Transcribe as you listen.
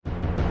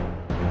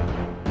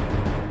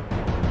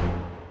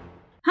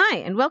Hi,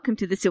 and welcome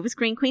to the Silver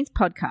Screen Queens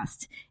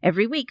podcast.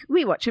 Every week,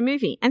 we watch a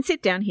movie and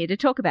sit down here to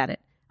talk about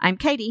it. I'm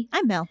Katie.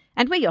 I'm Mel.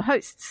 And we're your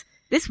hosts.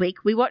 This week,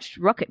 we watched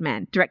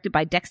Rocketman, directed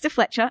by Dexter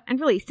Fletcher and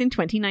released in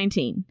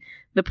 2019.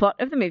 The plot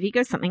of the movie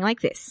goes something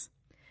like this.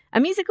 A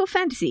musical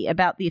fantasy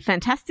about the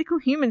fantastical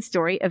human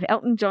story of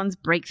Elton John's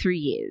breakthrough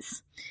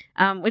years.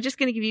 We're just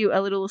going to give you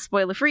a little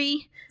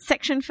spoiler-free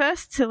section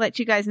first to let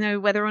you guys know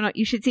whether or not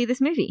you should see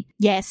this movie.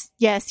 Yes,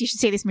 you should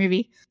see this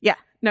movie. Yeah,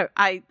 no,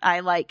 I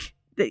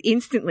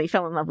instantly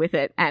fell in love with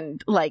it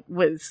and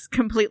was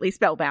completely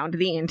spellbound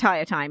the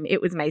entire time.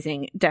 It was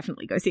amazing.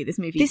 Definitely go see this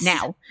movie this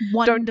now.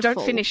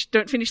 Wonderful.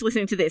 Don't finish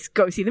listening to this.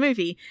 Go see the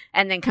movie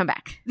and then come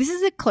back. This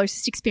is the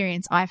closest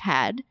experience I've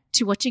had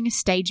to watching a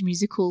stage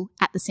musical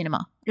at the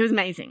cinema. It was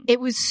amazing.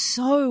 It was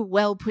so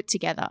well put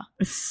together.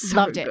 So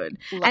Loved good.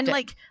 Loved and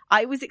it.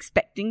 I was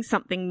expecting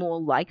something more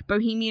like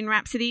Bohemian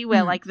Rhapsody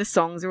where the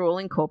songs are all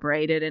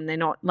incorporated and they're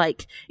not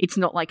it's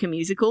not like a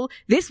musical.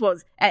 This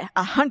was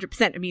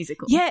 100% a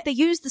musical. Yeah, they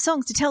used the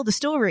songs to tell the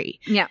story.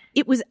 Yeah.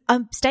 It was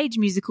a stage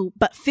musical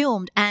but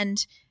filmed,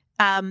 and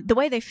the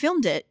way they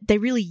filmed it, they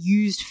really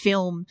used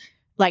film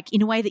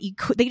in a way that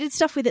they did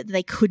stuff with it that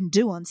they couldn't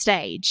do on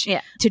stage. Yeah.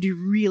 To do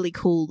really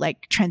cool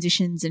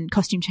transitions and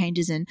costume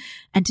changes and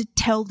to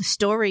tell the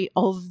story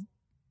of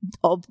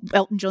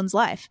Elton John's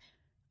life.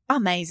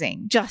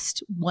 Amazing.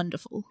 Just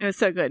wonderful. It was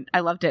so good.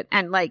 I loved it.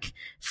 And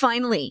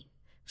finally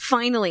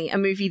a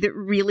movie that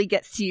really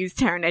gets to use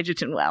Taron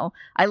Egerton well.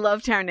 I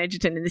love Taron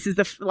Egerton, and this is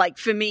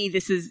for me,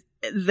 this is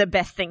the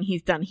best thing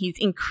he's done. He's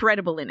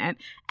incredible in it.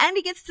 And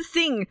he gets to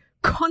sing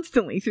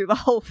constantly through the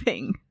whole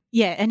thing.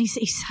 Yeah, and he's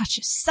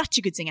such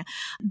a good singer.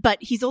 But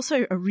he's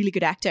also a really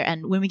good actor,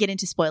 and when we get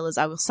into spoilers,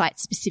 I will cite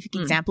specific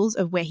examples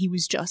of where he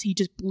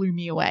just blew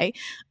me away.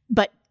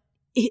 But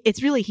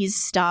it's really his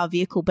star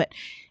vehicle, but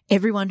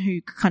everyone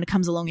who kind of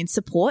comes along in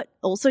support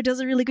also does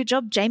a really good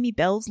job. Jamie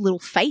Bell's little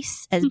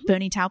face as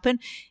Bernie Taupin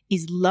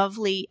is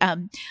lovely.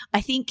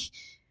 I think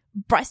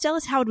Bryce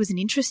Dallas Howard was an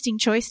interesting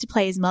choice to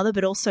play his mother,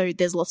 but also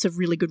there's lots of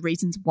really good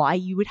reasons why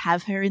you would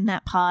have her in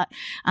that part.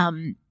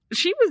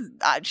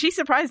 She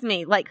surprised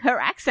me. Her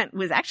accent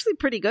was actually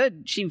pretty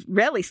good. She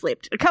rarely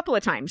slipped. A couple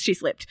of times she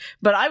slipped,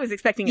 but I was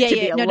expecting it to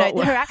be a lot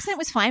worse. Her accent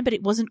was fine, but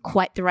it wasn't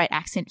quite the right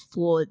accent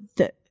for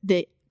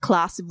the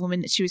class of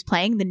woman that she was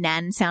playing. The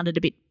Nan sounded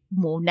a bit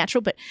more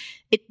natural, but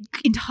it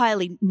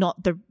entirely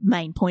not the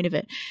main point of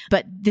it.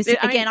 But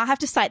I have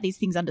to cite these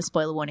things under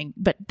spoiler warning,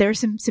 but there are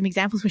some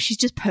examples where she's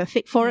just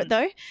perfect for it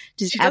though.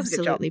 Just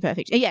absolutely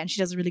perfect. Yeah, and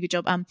she does a really good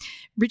job.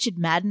 Richard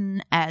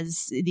Madden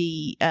as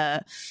the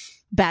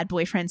bad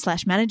boyfriend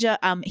 / manager,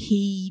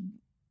 he's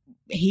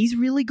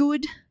really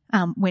good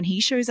when he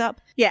shows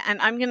up. Yeah,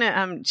 and I'm going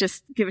to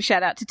just give a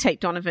shout out to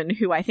Tate Donovan,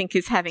 who I think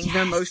is having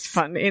the most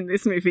fun in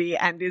this movie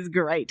and is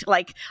great.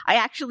 I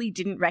actually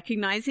didn't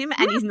recognize him,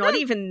 and he's not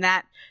even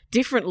that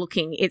different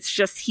looking. It's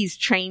just he's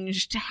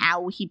changed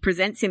how he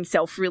presents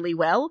himself really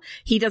well.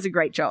 He does a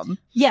great job.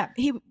 Yeah,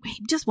 he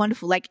just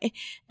wonderful.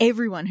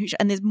 Everyone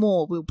and there's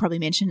more we'll probably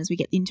mention as we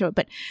get into it,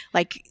 but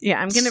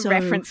I'm going to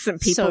reference some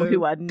people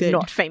who are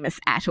not famous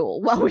at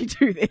all while we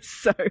do this.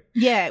 So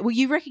yeah, well,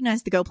 you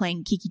recognize the girl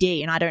playing Kiki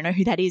D, and I don't know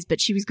who that is, but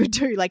she was good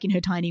too, in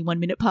her tiny 1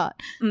 minute part.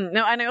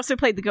 No, and I also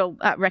played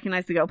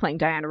recognized the girl playing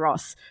Diana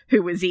Ross,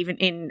 who was even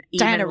in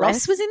Diana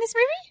Ross was in this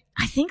movie?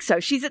 I think so.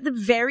 She's at the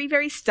very,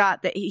 very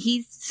start that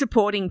he's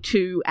supporting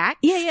 2 acts.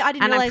 Yeah, I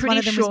didn't realize one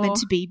of them was meant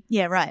to be.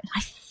 Yeah, right.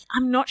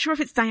 I'm not sure if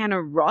it's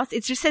Diana Ross.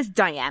 It just says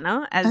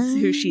Diana as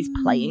who she's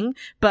playing,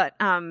 but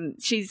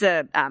she's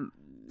a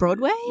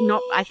Broadway?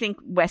 Not, I think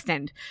West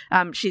End.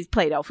 She's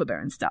played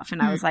Elphaba and stuff,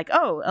 and I was like,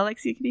 oh,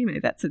 Alexia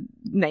Kadima, that's a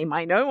name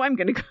I know. I'm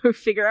going to go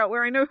figure out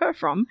where I know her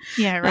from.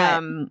 Yeah,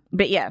 right.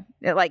 But yeah,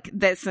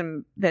 there's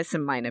some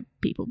minor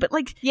people, but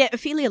yeah,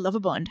 Ophelia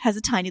Loverbond has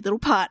a tiny little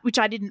part which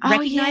I didn't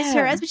recognize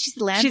her as, but she's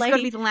the landlady. She's got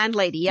to be the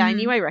landlady. Yeah, I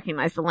knew I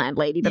recognized the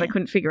landlady, but I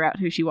couldn't figure out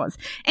who she was.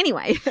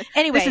 Anyway,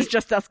 this is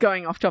just us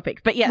going off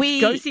topic. But yes,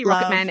 go see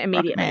Rocketman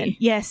immediately. Rocketman.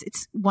 Yes,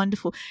 it's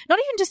wonderful. Not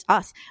even just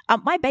us.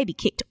 My baby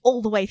kicked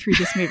all the way through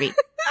this movie.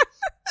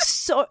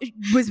 So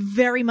was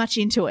very much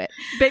into it.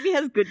 Baby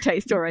has good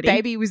taste already.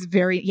 Baby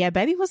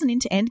wasn't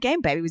into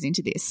Endgame. Baby was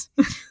into this.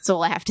 That's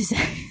all I have to say.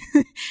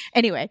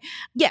 Anyway,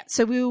 yeah.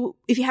 So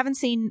if you haven't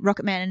seen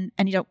Rocketman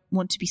and you don't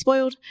want to be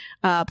spoiled,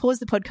 pause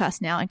the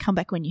podcast now and come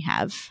back when you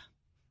have.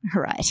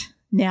 All right,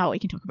 now we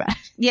can talk about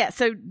it. Yeah.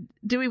 So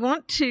do we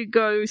want to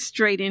go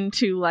straight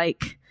into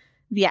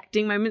the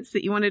acting moments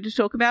that you wanted to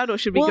talk about, or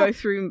should we go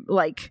through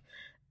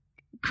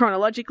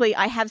chronologically?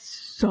 I have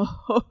so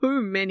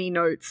many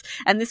notes,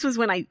 and this was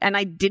when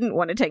I didn't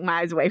want to take my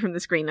eyes away from the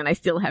screen, and I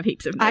still have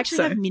heaps of notes. I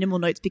actually have minimal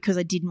notes because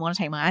I didn't want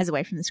to take my eyes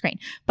away from the screen,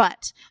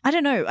 but I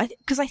don't know,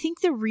 because I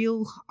think the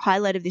real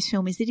highlight of this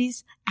film is it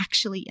is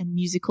actually a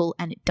musical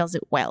and it does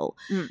it well.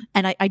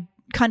 And I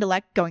kind of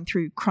like going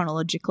through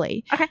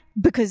chronologically. Okay.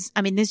 Because,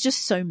 I mean, there's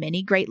just so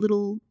many great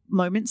little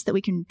moments that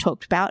we can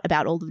talk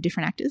about all the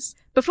different actors.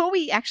 Before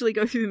we actually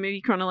go through the movie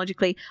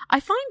chronologically,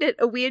 I find it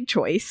a weird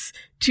choice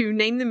to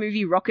name the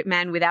movie Rocket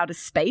Man Without a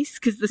Space,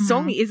 because the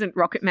song isn't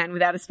Rocket Man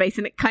Without a Space,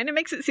 and it kind of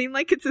makes it seem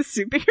like it's a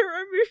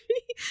superhero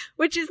movie,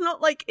 which is not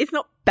like, it's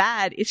not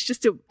bad. It's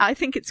just I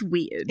think it's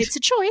weird. It's a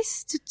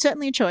choice. It's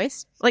certainly a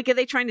choice. Like, are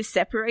they trying to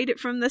separate it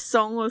from the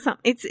song or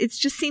something? It's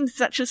just seems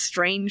such a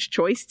strange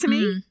choice to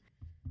me.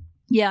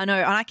 Yeah, I know.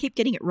 And I keep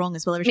getting it wrong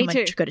as well every time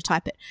I go to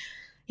type it.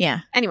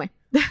 Yeah. Anyway.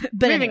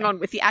 But moving on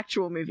with the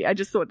actual movie, I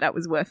just thought that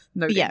was worth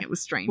noting. Yeah, it was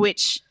strange.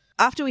 Which,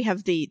 after we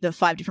have the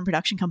 5 different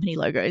production company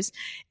logos,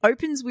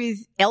 opens with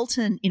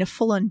Elton in a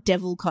full-on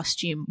devil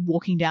costume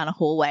walking down a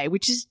hallway,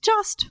 which is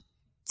just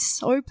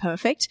so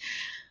perfect.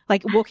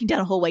 Like, walking down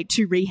a hallway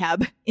to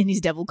rehab in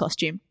his devil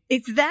costume.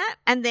 It's that,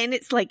 and then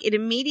it's like, it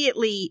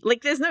immediately,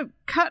 like, there's no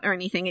cut or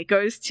anything. It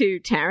goes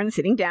to Taron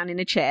sitting down in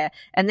a chair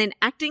and then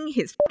acting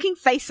his fucking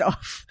face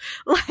off,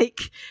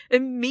 like,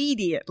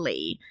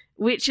 immediately,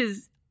 which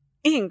is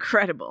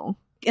incredible.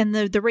 And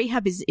the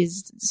rehab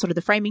is sort of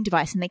the framing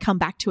device, and they come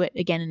back to it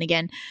again and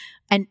again.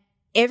 And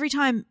every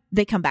time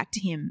they come back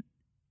to him,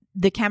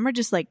 the camera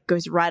just like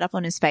goes right up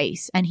on his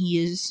face, and he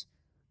is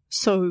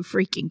so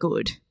freaking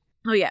good.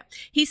 Oh yeah,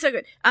 he's so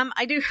good.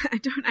 I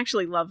don't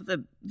actually love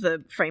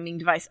the framing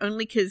device,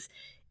 only because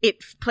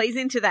it plays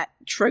into that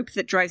trope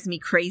that drives me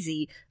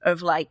crazy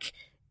of like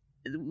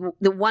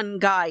the one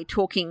guy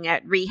talking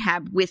at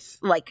rehab with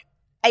like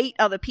 8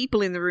 other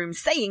people in the room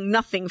saying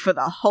nothing for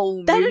the whole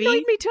movie. That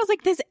annoyed me too. I was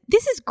like,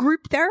 this is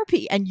group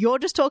therapy and you're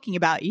just talking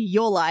about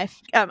your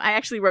life. I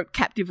actually wrote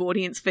captive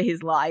audience for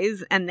his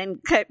lies and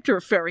then kept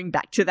referring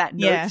back to that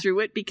note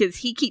through it, because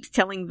he keeps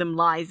telling them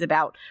lies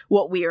about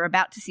what we are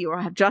about to see or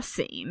have just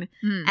seen.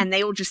 And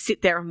they all just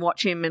sit there and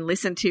watch him and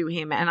listen to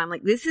him. And I'm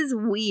like, this is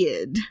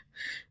weird.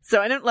 So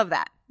I don't love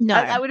that. No.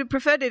 I would have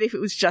preferred it if it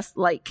was just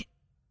like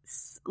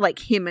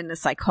him and a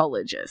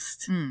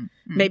psychologist.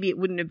 Maybe it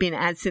wouldn't have been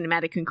as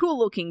cinematic and cool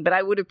looking, but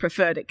I would have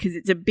preferred it because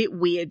it's a bit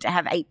weird to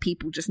have 8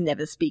 people just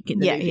never speak in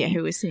the movie. Yeah,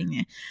 who was sitting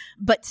there.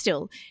 But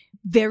still,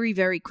 very,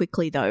 very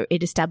quickly though,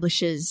 it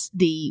establishes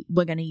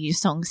we're going to use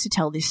songs to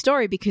tell this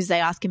story, because they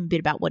ask him a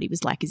bit about what he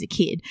was like as a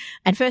kid.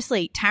 And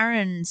firstly,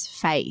 Taron's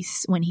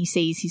face when he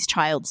sees his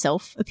child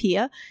self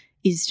appear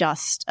is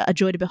just a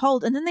joy to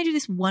behold. And then they do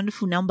this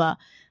wonderful number.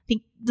 I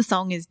think the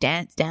song is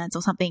Dance, Dance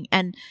or something.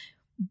 And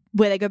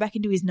where they go back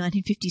into his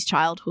 1950s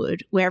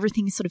childhood, where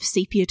everything is sort of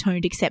sepia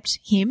toned except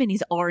him in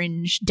his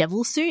orange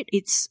devil suit.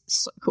 It's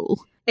so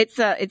cool. It's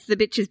the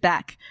Bitch Is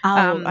Back.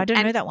 Oh, I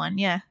don't know that one.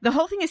 Yeah, the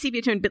whole thing is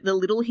sepia toned, but the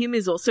little him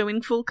is also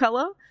in full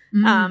color.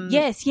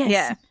 Yes.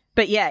 Yeah,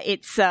 but yeah,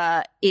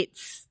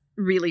 it's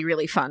really,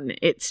 really fun.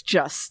 It's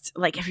just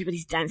like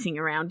everybody's dancing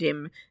around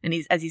him, and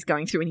as he's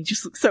going through, and he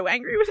just looks so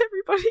angry with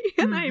everybody,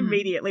 and I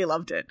immediately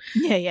loved it.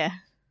 Yeah.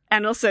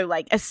 And also,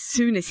 like, as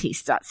soon as he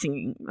starts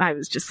singing, I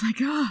was just like,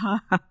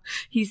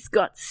 he's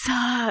got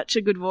such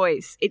a good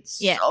voice. It's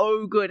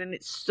so good, and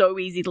it's so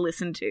easy to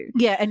listen to.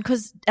 Yeah, and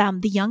because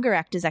the younger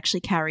actors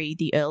actually carry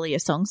the earlier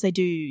songs. They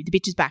do The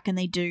Bitch Is Back, and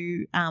they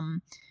do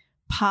the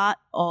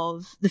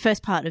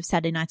first part of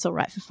Saturday Night's All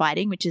Right for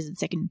Fighting, which is the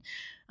second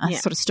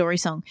sort of story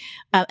song.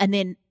 And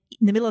then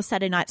in the middle of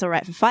Saturday Night's All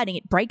Right for Fighting,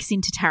 it breaks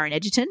into Taron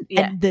Egerton,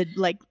 and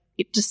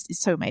it just is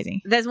so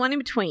amazing. There's one in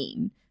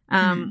between.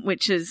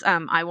 Which is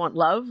I Want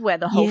Love, where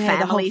the whole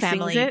family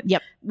sings it.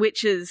 Yep.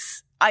 Which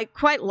is, I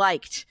quite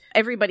liked.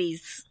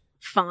 Everybody's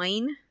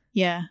fine.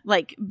 Yeah.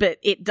 Like, but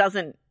it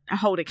doesn't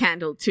hold a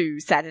candle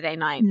to Saturday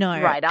Night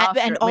right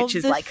after, which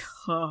is like...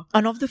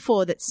 And of the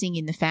 4 that sing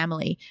in the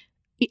family,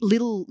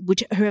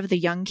 whoever the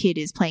young kid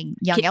is playing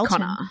young Kit Elton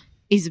Connor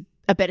is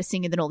a better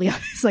singer than all the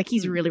others. Like,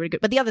 he's really, really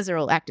good. But the others are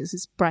all actors.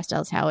 It's Bryce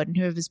Dallas Howard and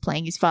whoever's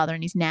playing his father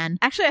and his nan.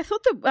 Actually, I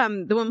thought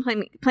the one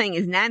playing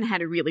his nan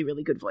had a really,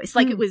 really good voice.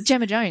 Like, it was...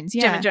 Gemma Jones,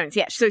 yeah. Gemma Jones,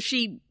 yeah. So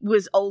she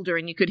was older,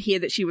 and you could hear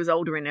that she was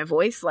older in her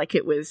voice. Like,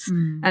 it was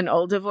an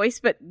older voice,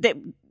 but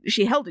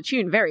she held a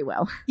tune very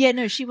well. Yeah,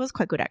 no, she was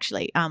quite good,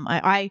 actually.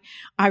 I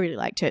really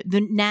liked her. The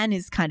nan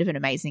is kind of an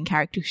amazing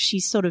character.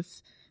 She's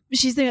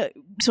the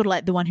sort of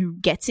like the one who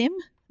gets him.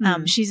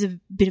 She's a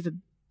bit of a...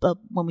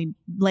 when we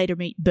later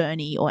meet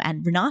Bernie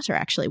and Renata,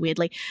 actually,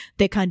 weirdly,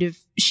 they're kind of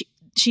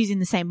she's in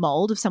the same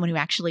mold of someone who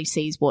actually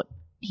sees what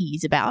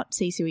he's about,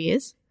 sees who he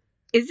is.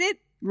 Is it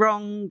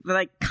wrong that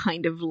I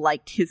kind of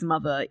liked his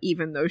mother,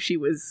 even though she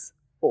was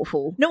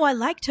awful? No, I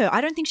liked her.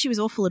 I don't think she was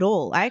awful at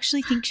all. I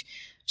actually think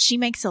she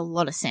makes a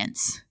lot of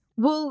sense.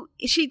 Well,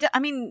 she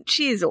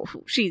is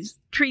awful. She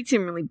treats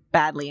him really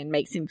badly and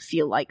makes him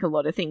feel like a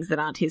lot of things that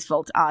aren't his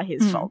fault are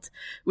his fault,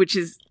 which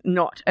is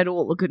not at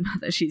all a good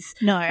mother.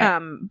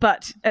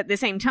 But at the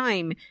same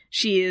time,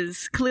 she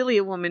is clearly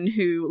a woman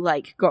who,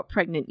 like, got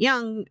pregnant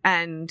young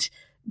and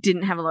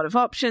didn't have a lot of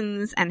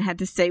options and had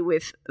to stay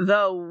with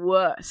the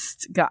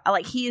worst guy.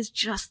 Like, he is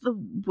just the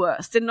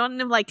worst, and not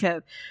in like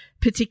a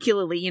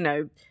particularly,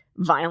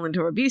 violent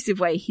or abusive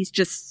way. He's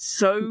just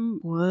so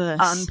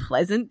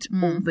unpleasant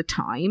all the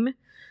time,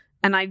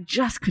 and I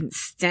just couldn't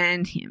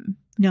stand him.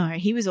 No,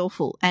 he was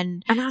awful.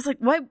 And I was like,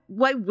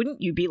 why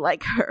wouldn't you be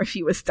like her if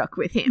you were stuck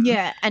with him?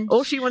 yeah, and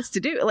all she wants to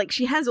do, like,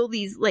 she has all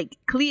these like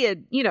clear,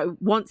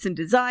 wants and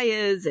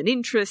desires and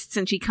interests,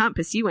 and she can't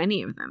pursue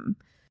any of them.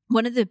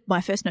 one of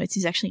my first notes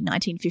is actually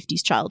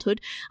 1950s childhood,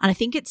 and I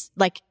think it's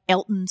like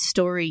Elton's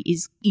story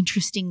is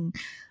interesting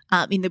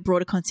in the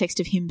broader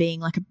context of him being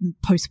like a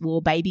post-war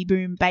baby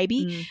boom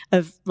baby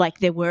of like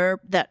there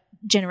were that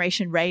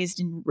generation raised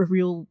in a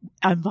real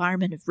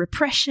environment of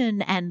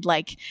repression and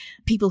like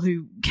people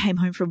who came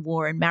home from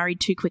war and married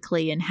too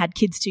quickly and had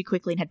kids too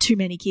quickly and had too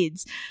many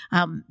kids.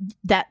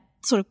 That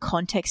sort of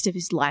context of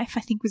his life I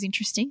think was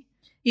interesting.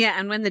 Yeah,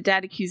 and when the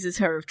dad accuses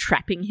her of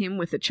trapping him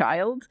with a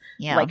child,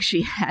 like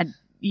she had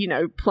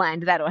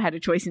planned that or had a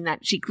choice in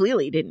that, she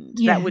clearly didn't.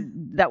 Yeah.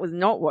 That was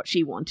not what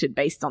she wanted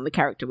based on the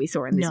character we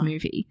saw in this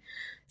movie.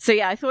 So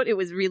yeah, I thought it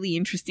was really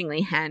interestingly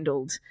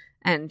handled,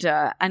 and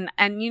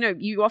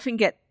you often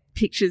get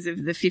pictures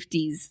of the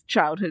 50s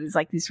childhood as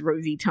like this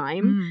rosy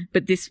time,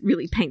 but this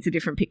really paints a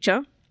different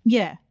picture.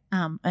 Yeah,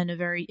 and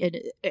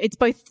it's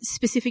both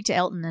specific to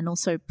Elton and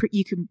also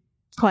you can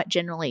quite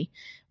generally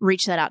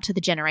reach that out to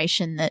the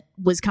generation that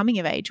was coming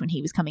of age when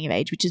he was coming of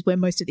age, which is where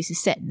most of this is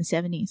set in the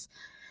 70s.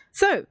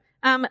 So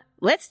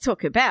let's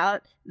talk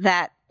about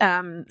that.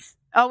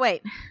 Oh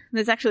wait,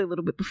 there's actually a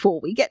little bit before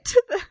we get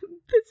to the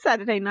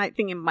Saturday night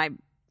thing in my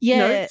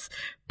notes,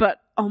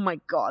 but oh my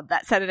god,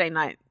 that Saturday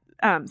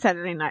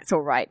Night's All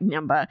Right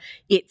number,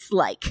 it's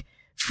like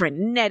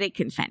frenetic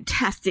and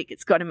fantastic.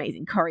 It's got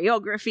amazing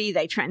choreography.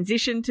 They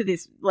transition to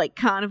this like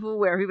carnival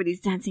where everybody's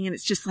dancing and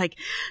it's just like,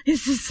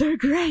 this is so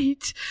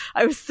great.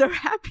 I was so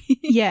happy.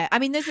 Yeah, I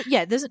mean there's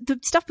the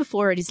stuff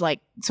before it is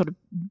like sort of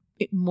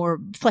more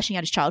fleshing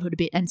out his childhood a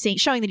bit and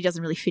showing that he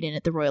doesn't really fit in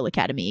at the Royal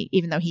Academy,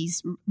 even though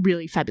he's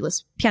really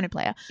fabulous piano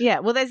player. Yeah,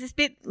 well, there's this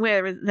bit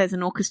where there's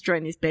an orchestra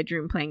in his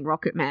bedroom playing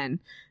Rocket Man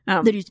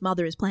that his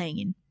mother is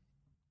playing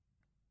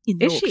in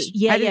the Is she?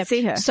 Yeah, I didn't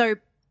see her.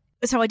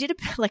 So I did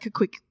a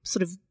quick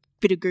sort of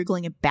bit of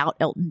Googling about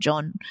Elton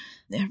John.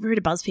 I wrote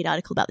a BuzzFeed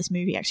article about this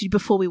movie actually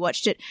before we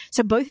watched it.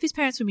 So both of his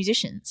parents were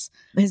musicians.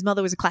 His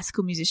mother was a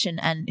classical musician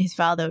and his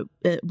father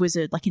was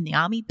like in the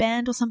army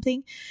band or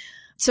something.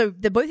 So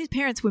both his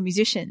parents were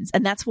musicians,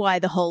 and that's why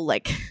the whole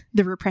like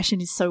the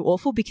repression is so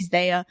awful, because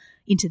they are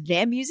into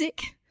their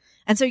music.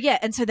 And so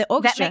the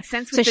orchestra, that makes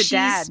sense with the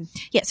dad.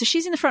 Yeah, so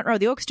she's in the front row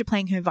of the orchestra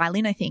playing her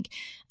violin, I think,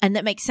 and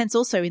that makes sense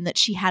also in that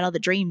she had other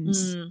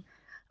dreams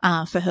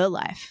for her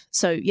life.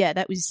 So yeah,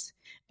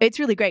 it's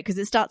really great because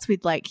it starts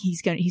with like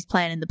he's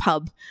playing in the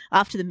pub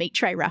after the meat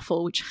tray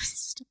raffle, which was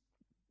just a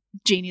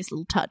genius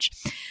little touch,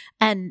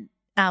 and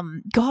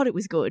God, it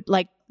was good.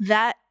 Like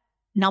that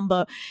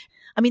number.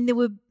 I mean, there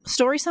were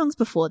story songs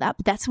before that,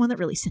 but that's the one that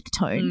really set the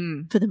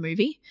tone for the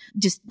movie.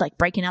 Just like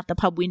breaking out the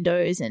pub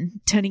windows and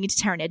turning into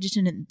Taron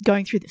Egerton and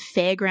going through the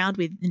fairground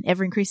with an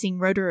ever-increasing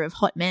rotor of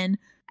hot men.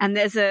 And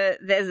there's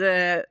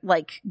a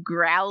like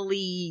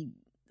growly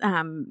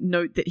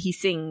note that he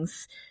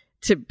sings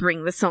to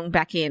bring the song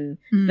back in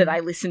that I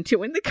listened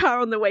to in the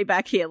car on the way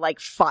back here like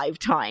 5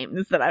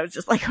 times, that I was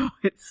just like, oh,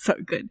 it's so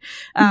good.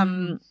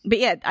 But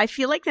yeah, I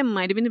feel like there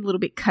might have been a little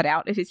bit cut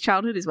out of his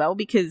childhood as well,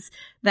 because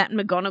that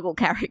McGonagall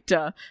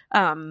character.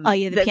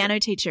 The piano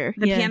teacher.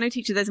 Piano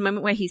teacher, there's a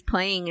moment where he's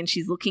playing and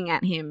she's looking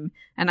at him,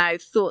 and I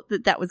thought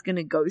that was going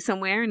to go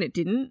somewhere and it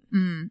didn't.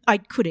 I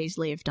could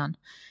easily have done.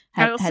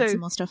 Had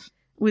some more stuff.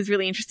 Was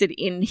really interested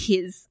in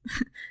his,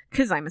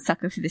 because I'm a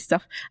sucker for this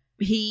stuff,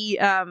 he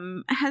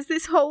has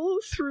this whole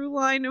through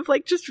line of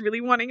like just really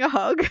wanting a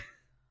hug.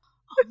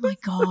 Oh my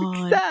god,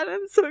 so sad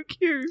and so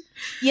cute.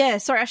 Yeah,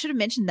 sorry, I should have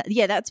mentioned that.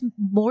 Yeah, that's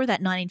more of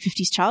that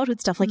 1950s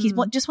childhood stuff. Like he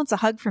just wants a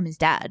hug from his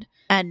dad,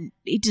 and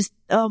it just,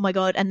 oh my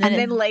god. And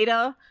then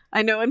later,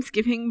 I know I'm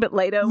skipping, but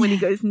later when he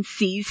goes and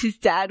sees his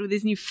dad with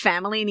his new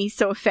family and he's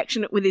so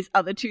affectionate with his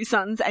other 2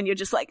 sons, and you're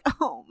just like,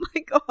 oh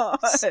my god,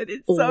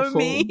 it's so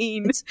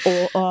mean.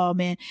 Oh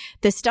man,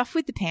 the stuff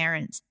with the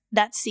parents.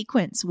 That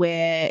sequence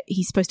where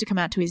he's supposed to come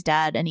out to his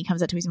dad and he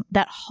comes out to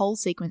that whole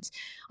sequence,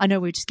 I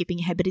know we're just skipping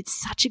ahead, but it's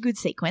such a good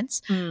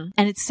sequence. And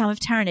it's some of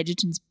Taron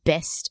Egerton's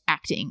best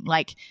acting.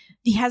 Like,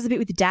 he has a bit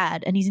with the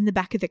dad and he's in the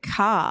back of the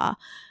car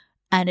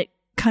and it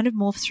kind of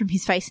morphs from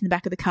his face in the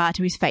back of the car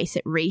to his face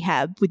at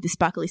rehab with the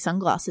sparkly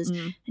sunglasses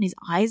and his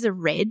eyes are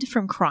red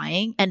from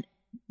crying. And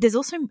there's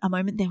also a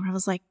moment there where I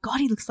was like,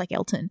 God, he looks like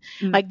Elton.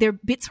 Like, there are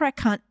bits where I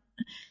can't,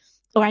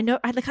 or I know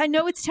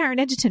it's Taron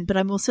Egerton, but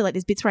I'm also like,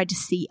 there's bits where I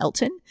just see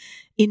Elton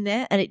in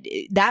there, and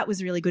that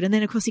was really good. And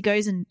then of course he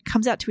goes and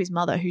comes out to his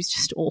mother, who's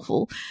just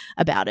awful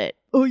about it.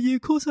 Oh yeah,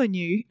 of course I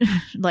knew.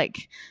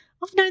 Like,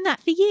 I've known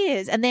that for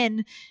years. And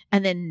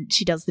then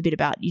she does the bit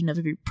about you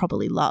never be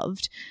properly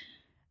loved,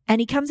 and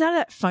he comes out of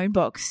that phone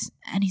box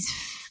and his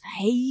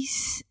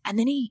face, and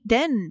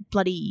then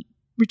bloody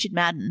Richard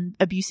Madden,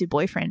 abusive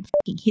boyfriend,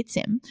 fucking hits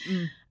him,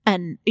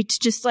 and it's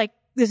just like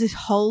there's this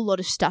whole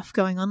lot of stuff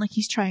going on. Like,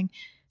 he's trying.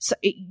 So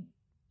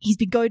he's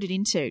been goaded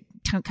into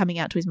coming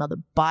out to his mother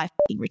by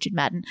Richard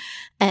Madden,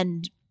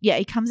 and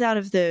he comes out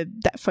of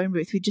that phone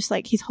booth with just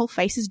like his whole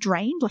face is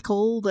drained, like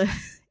all the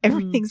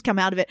everything's come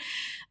out of it,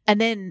 and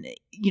then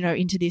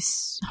into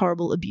this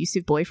horrible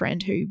abusive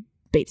boyfriend who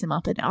beats him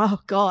up, and oh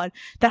god,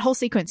 that whole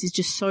sequence is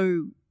just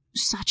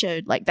such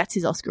a like that's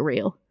his Oscar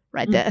reel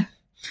right there.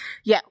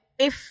 Yeah.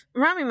 If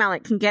Rami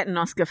Malek can get an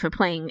Oscar for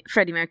playing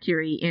Freddie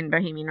Mercury in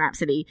Bohemian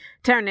Rhapsody,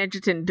 Taron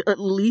Egerton at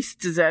least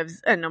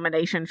deserves a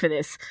nomination for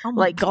this. Oh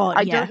my God,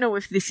 I don't know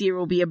if this year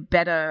will be a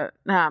better,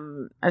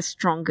 a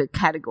stronger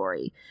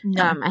category.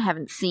 No. I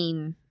haven't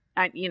seen,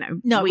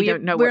 No, we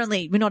don't know. We're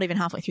not even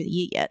halfway through the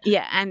year yet.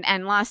 Yeah,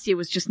 and last year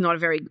was just not a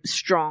very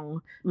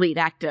strong lead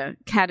actor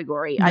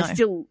category. No. I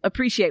still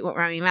appreciate what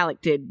Rami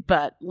Malek did,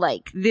 but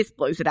like this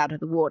blows it out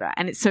of the water,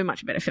 and it's so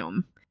much a better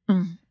film.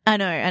 I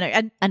know.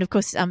 And of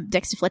course,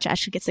 Dexter Fletcher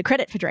actually gets the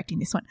credit for directing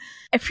this one.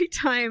 Every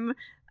time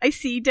I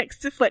see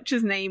Dexter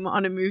Fletcher's name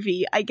on a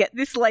movie, I get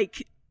this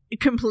like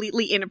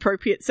completely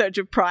inappropriate surge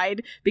of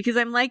pride because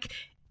I'm like,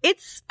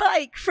 it's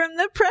Spike from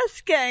the Press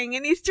Gang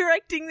and he's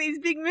directing these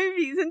big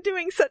movies and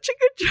doing such a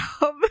good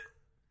job.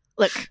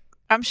 Look,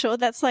 I'm sure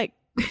that's like,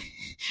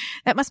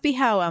 that must be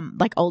how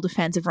like older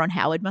fans of Ron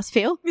Howard must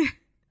feel.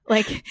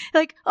 Like,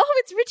 oh,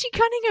 it's Richie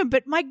Cunningham,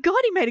 but my God,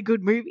 he made a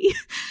good movie.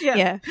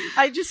 Yeah.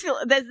 I just feel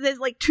there's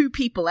like two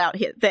people out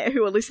here there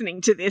who are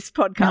listening to this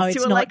podcast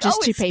who are like, just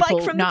oh, two it's people.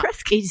 Spike from the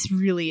Press Gang. It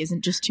really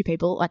isn't just two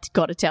people. I've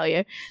got to tell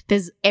you,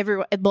 there's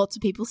lots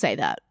of people say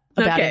that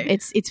about him.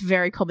 It's a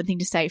very common thing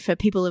to say for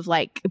people of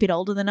like a bit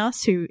older than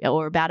us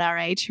or about our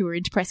age who are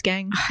into Press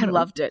Gang. I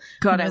loved it.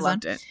 God, I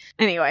loved it.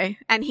 Anyway,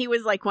 and he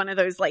was like one of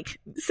those like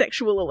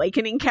sexual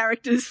awakening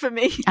characters for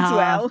me as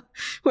well,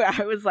 where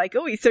I was like,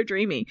 oh, he's so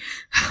dreamy.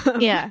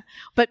 Yeah.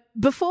 But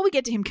before we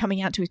get to him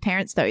coming out to his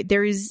parents though,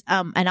 there is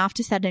and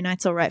after Saturday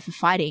Night's All Right for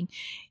Fighting,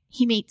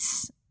 he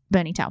meets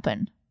Bernie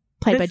Taupin,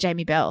 played by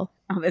Jamie Bell.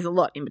 Oh, there's a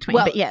lot in between,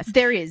 well, but yes.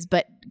 There is,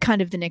 but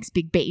kind of the next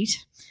big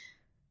beat.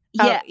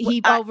 Yeah.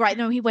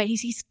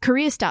 His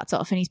career starts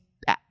off and he's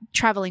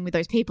traveling with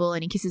those people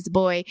and he kisses the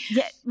boy.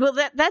 Yeah. Well,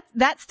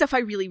 that stuff I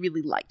really,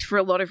 really liked for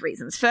a lot of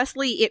reasons.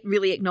 Firstly, it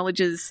really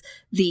acknowledges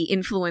the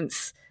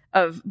influence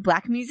of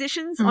black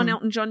musicians on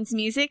Elton John's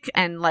music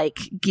and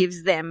like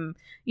gives them,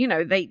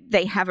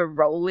 they have a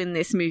role in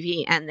this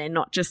movie and they're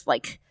not just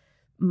like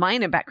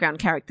minor background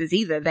characters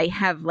either. They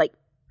have like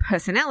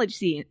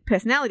personality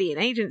and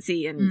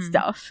agency and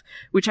stuff,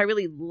 which I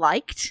really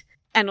liked.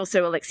 And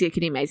also Alexia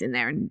Kadime's in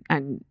there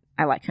and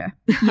I like her.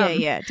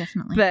 Yeah,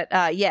 definitely. But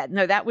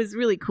that was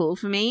really cool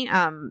for me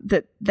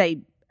that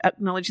they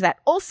acknowledge that.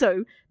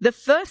 Also, the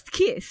first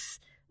kiss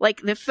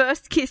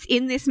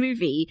in this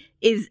movie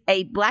is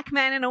a black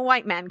man and a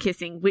white man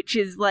kissing, which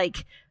is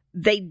like,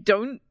 they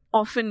don't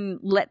often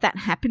let that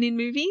happen in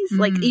movies,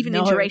 like even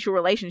interracial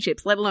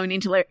relationships, let alone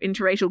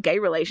interracial gay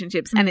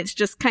relationships. And it's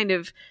just kind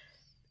of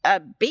a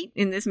beat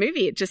in this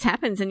movie. It just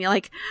happens. And you're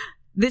like,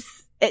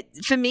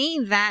 for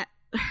me, that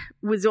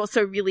was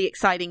also really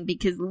exciting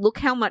because look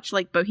how much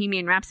like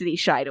Bohemian Rhapsody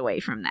shied away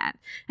from that.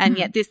 And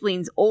yet this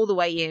leans all the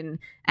way in.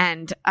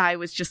 And I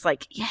was just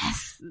like,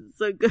 yes,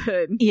 so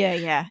good.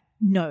 Yeah.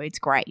 No, it's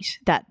great.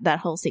 That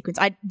whole sequence.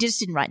 I just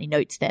didn't write any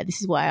notes there.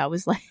 This is why I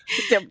was like...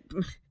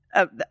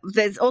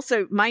 There's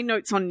also my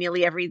notes on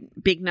nearly every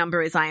big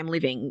number is I am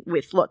living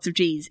with lots of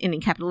G's in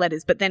capital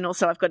letters, but then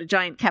also I've got a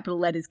giant capital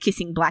letters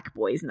kissing black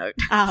boys note.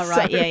 Oh,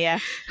 right. So. Yeah.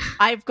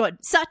 I've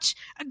got such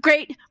a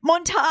great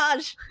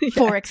montage!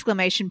 4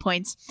 exclamation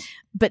points.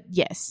 But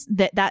yes,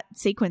 that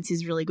sequence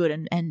is really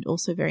good and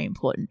also very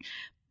important.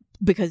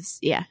 Because,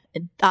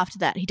 after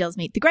that, he does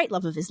meet the great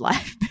love of his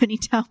life, Bernie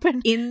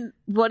Taupin. In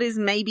what is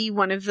maybe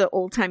one of the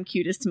all-time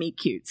cutest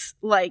meet-cutes.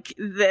 Like,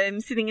 them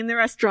sitting in the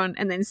restaurant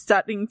and then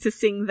starting to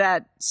sing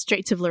that...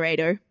 Streets of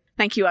Laredo.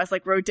 Thank you, I was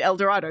like, Road to El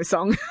Dorado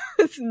song.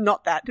 It's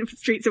not that. It was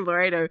Streets of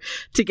Laredo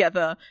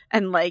together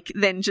and, like,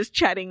 then just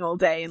chatting all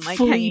day and, like,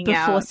 fully hanging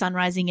out. Before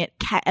sunrising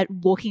at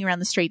walking around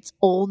the streets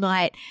all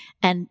night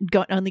and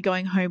only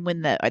going home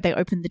when they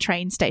opened the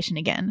train station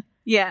again.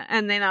 Yeah,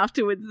 and then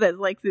afterwards there's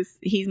like this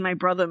he's my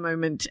brother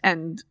moment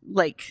and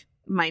like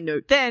my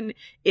note then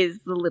is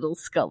the little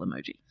skull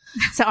emoji.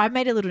 So I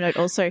made a little note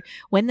also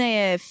when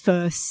they're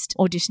first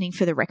auditioning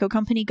for the record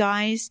company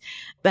guys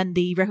and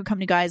the record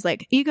company guys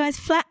like, are you guys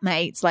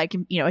flatmates? Like,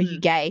 are you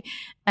gay?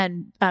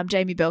 And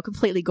Jamie Bell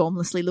completely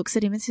gormlessly looks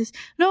at him and says,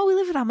 no, we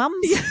live with our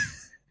mums.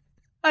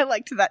 I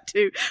liked that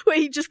too, where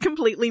he just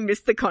completely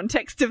missed the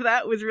context of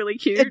that. It was really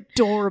cute.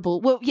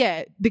 Adorable. Well,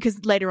 yeah,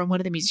 because later on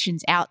one of the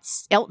musicians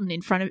outs Elton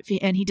in front of it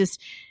and he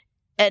just,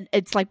 and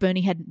it's like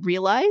Bernie hadn't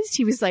realised.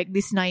 He was like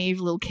this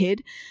naive little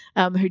kid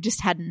who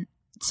just hadn't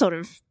sort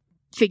of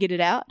figured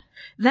it out.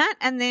 That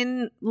and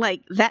then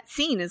like that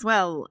scene as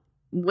well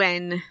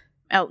when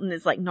Elton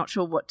is like not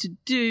sure what to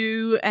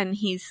do and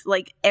he's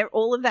like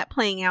all of that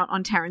playing out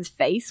on Taron's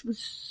face was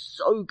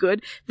so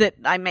good that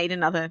I made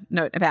another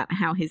note about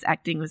how his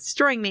acting was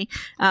destroying me.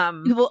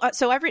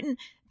 So I've written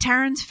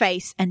Taron's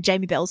face and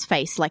Jamie Bell's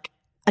face like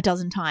a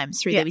dozen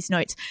times through these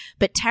notes,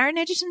 but Taron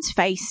Egerton's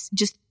face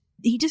just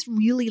he just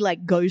really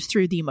like goes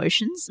through the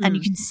emotions and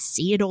you can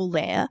see it all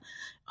there.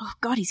 Oh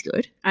God, he's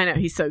good. I know,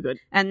 he's so good.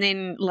 And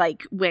then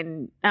like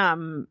when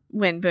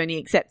Bernie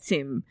accepts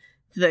him,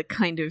 the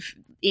kind of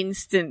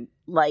instant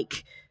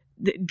like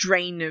the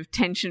drain of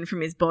tension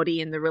from his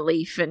body and the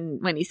relief,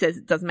 and when he says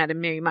it doesn't matter,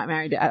 Mary might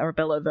marry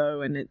Arabella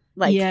though, and it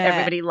like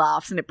everybody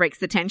laughs and it breaks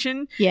the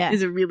tension,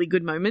 is a really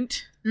good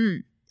moment.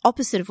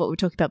 Opposite of what we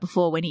talked about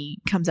before when he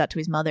comes out to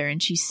his mother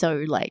and she's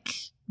so like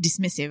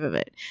dismissive of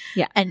it.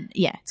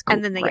 It's cool.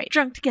 And then they get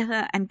drunk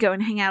together and go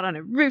and hang out on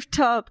a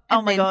rooftop.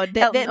 Oh my God,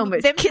 Elton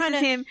almost kisses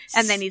him,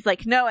 and then he's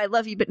like, "No, I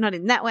love you, but not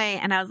in that way."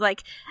 And I was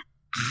like,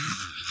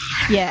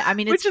 yeah, I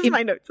mean, which is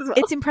my notes as well.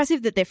 It's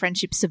impressive that their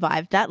friendship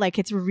survived that. Like,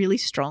 it's a really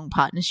strong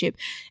partnership.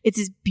 It's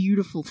this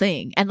beautiful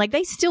thing, and like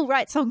they still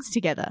write songs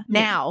together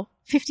now,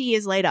 50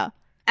 years later.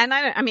 And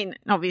I mean,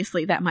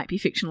 obviously that might be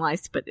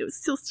fictionalized, but it was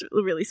still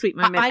a really sweet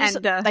moment. I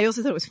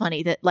also thought it was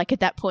funny that, like, at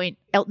that point,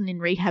 Elton in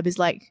rehab is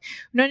like,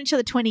 we've known each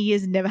other 20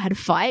 years and never had a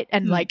fight.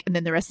 And like, and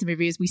then the rest of the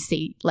movie is we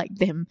see like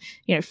them,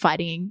 you know,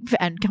 fighting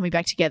and coming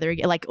back together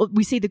again. Like,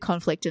 we see the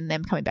conflict and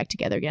them coming back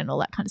together again and all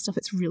that kind of stuff.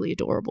 It's really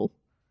adorable.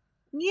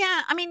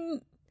 Yeah, I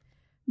mean,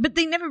 but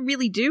they never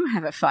really do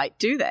have a fight,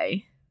 do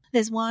they?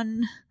 There's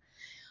one.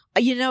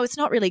 You know, it's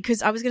not really,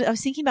 because I was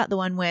thinking about the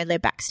one where they're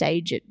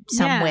backstage at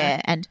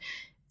somewhere and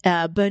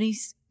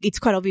it's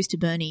quite obvious to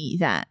Bernie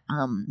that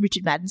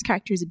Richard Madden's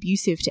character is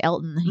abusive to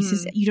Elton. He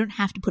says, you don't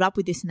have to put up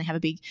with this, and they have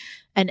a big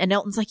and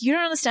Elton's like, you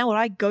don't understand what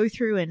I go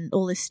through and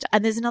all this stuff.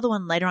 And there's another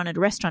one later on at a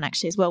restaurant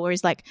actually as well where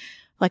he's like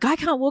I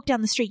can't walk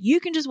down the street, you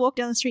can just walk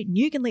down the street and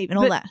you can leave and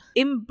all that.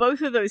 In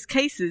both of those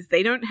cases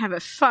they don't have a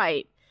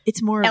fight.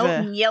 It's more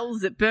Elton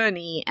yells at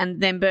Bernie, and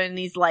then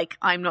Bernie's like,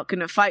 "I'm not going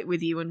to fight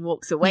with you," and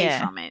walks away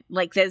from it.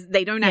 Like,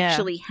 they don't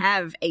actually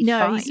have a fight.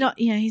 No, he's not.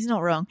 Yeah, he's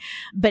not wrong.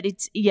 But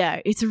it's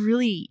a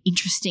really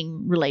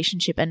interesting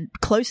relationship and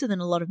closer than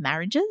a lot of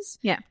marriages.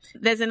 Yeah,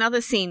 there's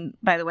another scene,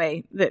 by the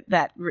way,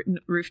 that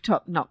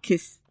rooftop knock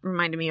kiss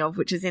reminded me of,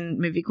 which is in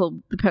a movie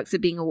called The Perks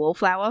of Being a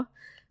Wallflower,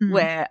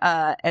 where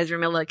Ezra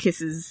Miller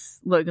kisses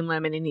Logan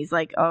Lerman, and he's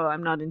like, "Oh,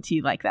 I'm not into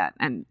you like that,"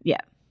 and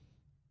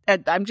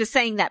I'm just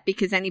saying that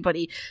because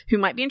anybody who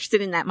might be interested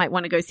in that might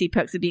want to go see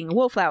Perks of Being a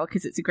Wallflower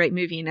because it's a great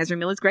movie and Ezra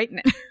Miller's great in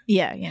it.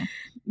 Yeah.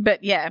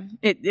 But yeah,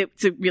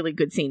 it's a really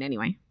good scene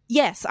anyway.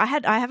 Yes, I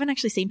haven't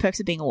actually seen Perks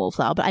of Being a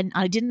Wallflower, but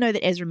I didn't know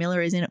that Ezra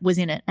Miller was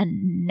in it,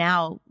 and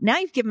now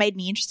you've made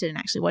me interested in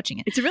actually watching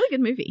it. It's a really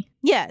good movie.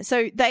 Yeah,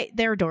 so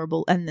they're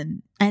adorable,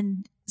 and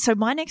so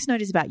my next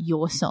note is about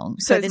your song.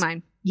 So is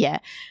mine. Yeah,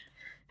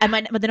 and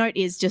the note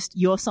is just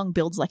your song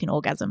builds like an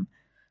orgasm.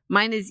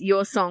 Mine is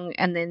your song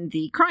and then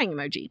the crying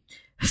emoji.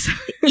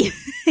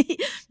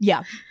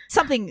 Yeah,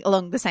 something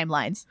along the same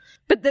lines.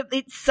 But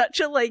it's such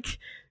a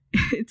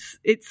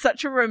it's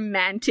such a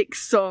romantic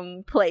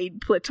song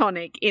played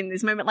platonic in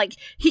this moment. Like,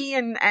 he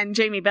and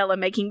Jamie Bell are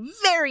making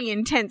very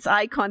intense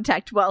eye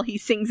contact while he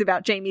sings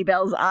about Jamie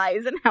Bell's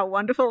eyes and how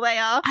wonderful they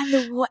are.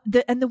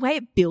 And the way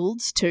it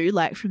builds too,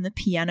 like from the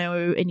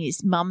piano in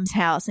his mum's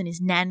house and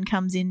his nan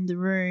comes in the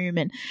room,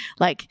 and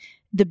like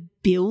the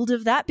build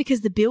of that,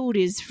 because the build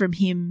is from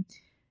him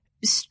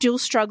still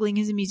struggling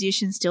as a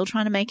musician, still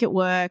trying to make it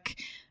work,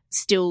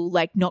 still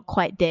like not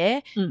quite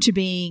there, to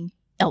being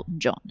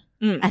Elton John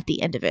at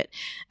the end of it.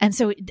 And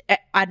so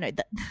I don't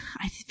know,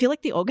 I feel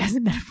like the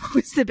orgasm metaphor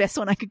was the best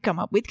one I could come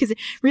up with, because it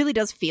really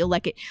does feel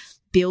like it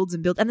builds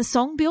and builds, and the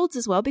song builds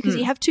as well, because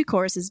you have two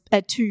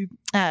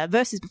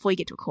verses before you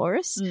get to a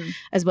chorus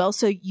as well,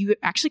 so you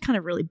actually kind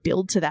of really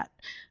build to that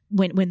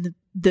when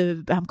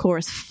the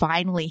chorus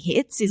finally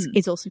hits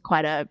is also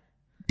quite a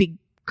big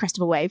crest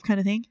of a wave kind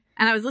of thing.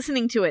 And I was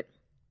listening to it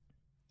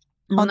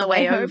on the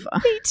way over.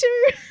 Me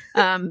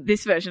too.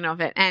 This version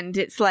of it, and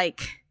it's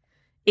like,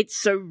 it's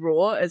so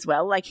raw as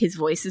well. Like, his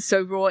voice is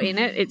so raw in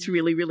it. It's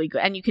really, really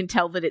good. And you can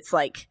tell that it's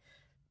like,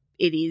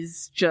 it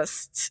is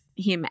just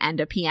him and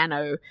a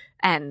piano,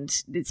 and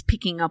it's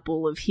picking up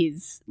all of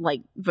his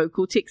like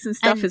vocal tics and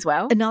stuff as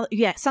well.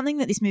 Something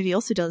that this movie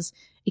also does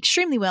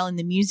extremely well in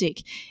the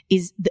music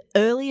is the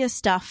earlier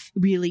stuff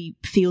really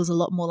feels a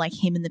lot more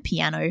like him and the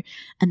piano,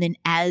 and then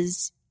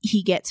as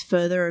he gets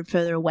further and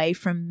further away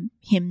from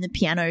him, the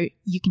piano,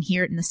 you can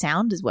hear it in the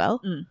sound as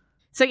well.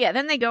 So yeah,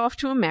 then they go off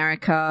to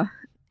America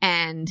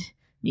and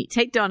meet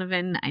Tate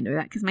Donovan. I know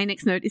that because my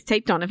next note is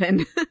Tate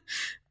Donovan,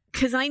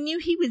 because I knew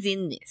he was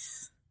in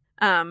this.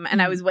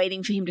 And I was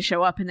waiting for him to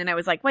show up, and then I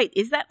was like, wait,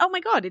 is that? Oh my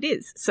God, it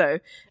is. So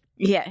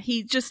yeah,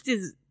 he just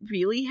is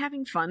really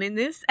having fun in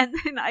this. And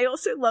then I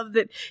also love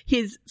that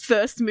his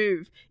first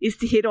move is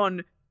to hit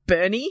on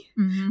Bernie,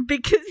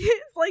 because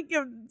he's like,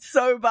 you're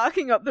so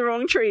barking up the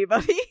wrong tree,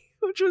 buddy,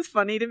 which was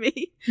funny to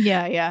me.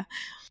 Yeah.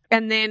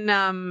 And then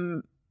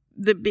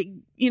the big,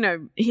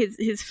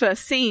 his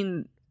first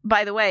scene,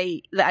 by the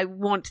way, I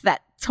want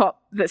that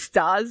top, the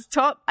stars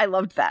top. I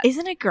loved that.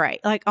 Isn't it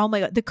great? Like, oh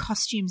my God, the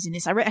costumes in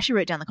this. I actually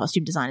wrote down the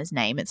costume designer's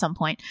name at some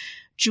point.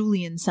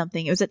 Julian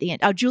something. It was at the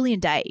end. Oh, Julian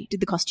Day did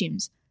the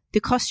costumes. The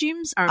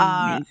costumes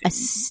are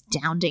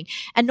astounding.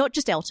 And not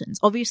just Elton's.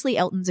 Obviously,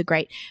 Elton's are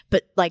great,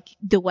 but like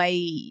the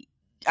way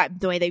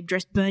the way they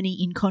dress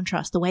Bernie in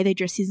contrast, the way they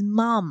dress his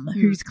mum,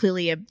 who's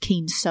clearly a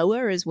keen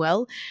sewer as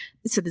well.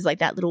 So there's like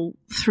that little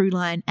through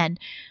line. And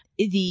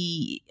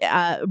the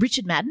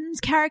Richard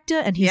Madden's character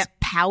and his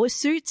power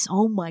suits.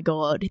 Oh my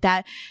God.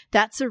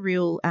 That's a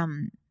real,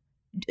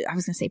 I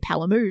was going to say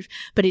power move,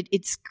 but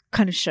it's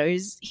kind of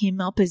shows him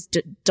up as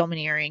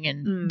domineering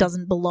and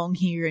doesn't belong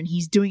here. And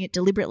he's doing it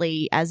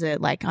deliberately as a,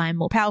 like, I'm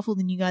more powerful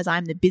than you guys.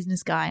 I'm the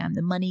business guy. I'm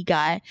the money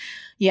guy.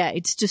 Yeah.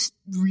 It's just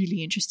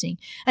really interesting.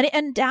 And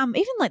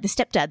even like the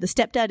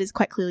stepdad is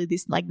quite clearly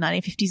this like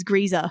 1950s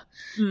greaser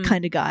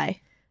kind of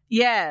guy.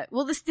 Yeah.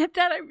 Well, the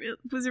stepdad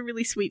was a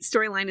really sweet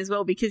storyline as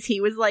well, because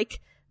he was like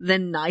the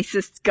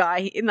nicest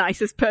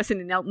person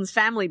in Elton's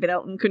family, but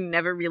Elton could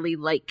never really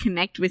like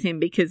connect with him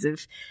because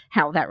of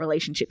how that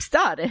relationship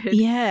started.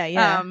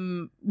 Yeah.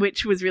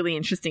 Which was really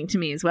interesting to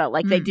me as well.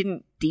 Like they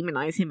didn't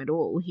demonize him at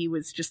all. He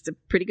was just a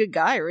pretty good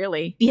guy,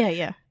 really.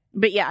 Yeah.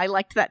 But yeah, I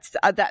liked that.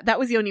 That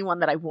was the only one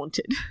that I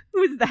wanted,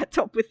 was that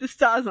top with the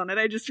stars on it.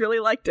 I just really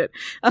liked it.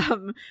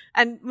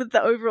 And with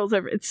the overalls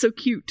over, it's so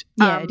cute.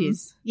 Yeah, it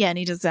is. Yeah, and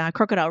he does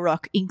Crocodile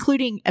Rock,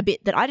 including a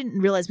bit that I didn't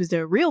realize was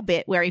a real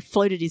bit where he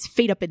floated his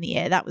feet up in the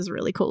air. That was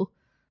really cool.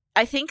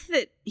 I think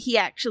that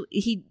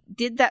he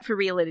did that for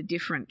real at a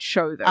different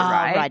show though,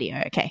 right?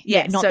 Radio, okay.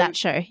 Yeah, not so that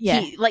show.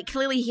 Yeah.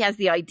 Clearly he has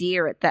the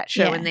idea at that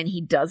show and then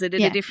he does it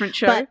at a different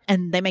show.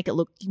 And they make it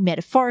look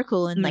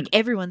metaphorical and like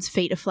everyone's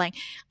feet are flying.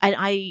 And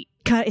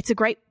it's a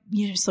great,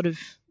 sort of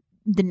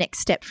the next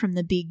step from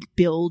the big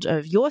build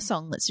of your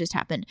song that's just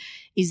happened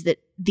is that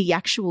the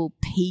actual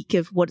peak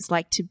of what it's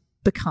like to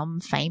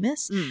become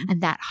famous and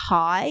that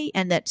high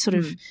and that sort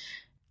of,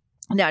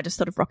 now I just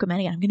thought of Rocketman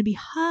again. I'm going to be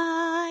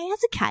high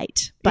as a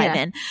kite by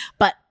then.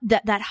 But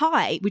that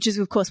high, which is,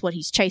 of course, what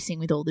he's chasing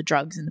with all the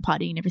drugs and the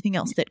party and everything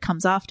else that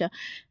comes after,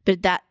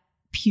 but that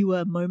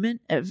pure moment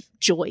of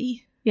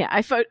joy. Yeah,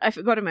 I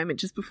forgot a moment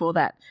just before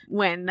that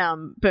when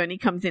Bernie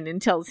comes in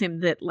and tells him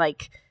that,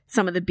 like,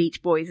 some of the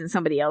Beach Boys and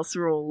somebody else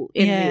are all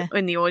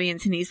in the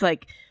audience, and he's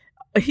like,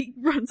 he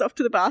runs off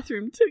to the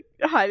bathroom to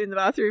hide in the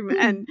bathroom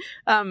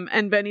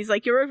and Bernie's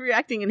like, you're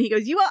overreacting, and he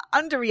goes, you are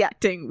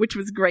underreacting, which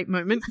was a great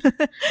moment.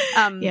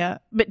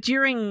 But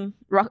during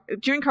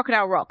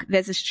Crocodile Rock,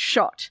 there's a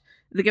shot.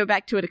 They go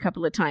back to it a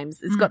couple of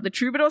times. It's got the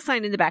Troubadour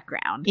sign in the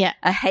background,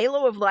 a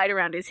halo of light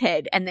around his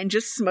head, and then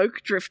just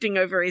smoke drifting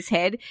over his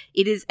head.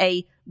 It is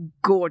a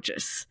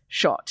gorgeous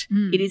shot.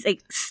 It is a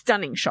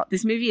stunning shot.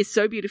 This movie is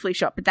so beautifully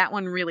shot, but that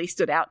one really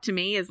stood out to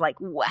me as like,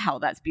 wow,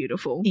 that's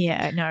beautiful.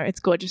 Yeah, no, it's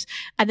gorgeous.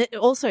 And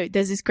also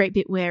there's this great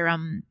bit where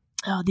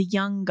the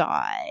young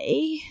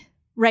guy,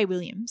 Ray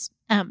Williams,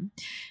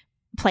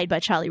 played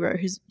by Charlie Rowe,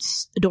 who's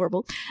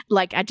adorable,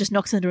 like, I just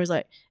knocks on the door, is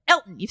like,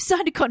 Elton, you've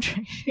signed a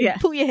contract.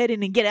 Pull your head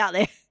in and get out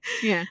there.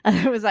 Yeah.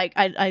 And I was like,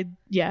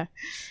 yeah.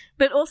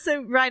 But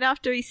also, right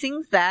after he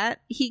sings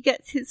that, he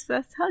gets his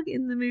first hug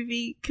in the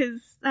movie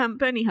because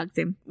Bernie hugs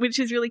him, which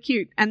is really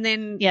cute. And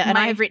then and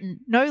I have written,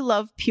 no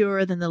love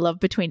purer than the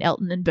love between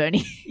Elton and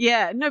Bernie.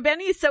 Yeah. No,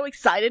 Bernie is so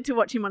excited to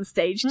watch him on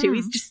stage too.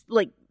 He's just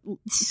like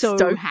so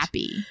stoked.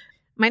 Happy.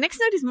 My next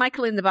note is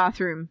Michael in the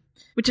Bathroom,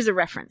 which is a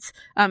reference.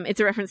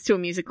 It's a reference to a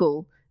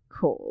musical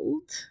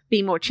called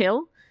Be More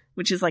Chill,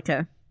 which is like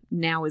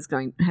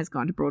has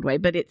gone to Broadway,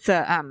 but it's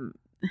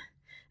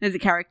there's a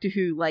character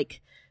who,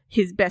 like,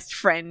 his best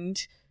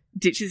friend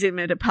ditches him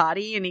at a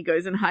party and he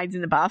goes and hides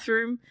in the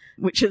bathroom,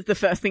 which is the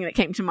first thing that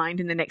came to mind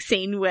in the next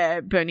scene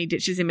where Bernie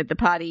ditches him at the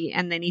party,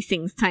 and then he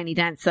sings Tiny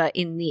Dancer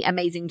in the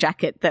amazing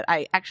jacket that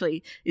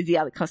is the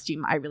other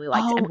costume I really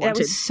liked and wanted. That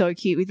was so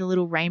cute with the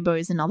little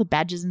rainbows and other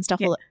badges and stuff.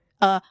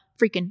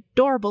 Freaking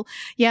adorable.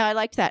 Yeah, I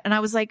liked that. And I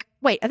was like,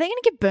 wait, are they going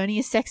to give Bernie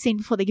a sex scene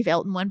before they give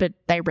Elton one? But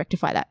they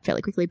rectify that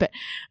fairly quickly. But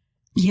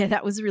yeah,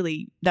 that was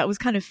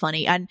kind of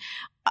funny. And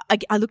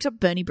I looked up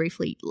Bernie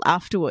briefly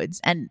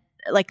afterwards, and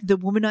like the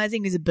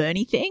womanizing is a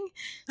Bernie thing.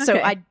 Okay.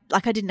 So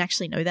I didn't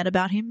actually know that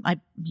about him. I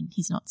mean,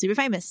 he's not super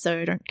famous, so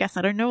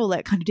I don't know all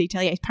that kind of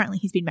detail. Yeah, apparently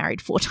he's been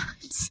married 4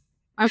 times.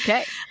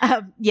 Okay.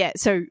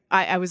 So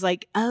I was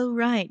like, oh,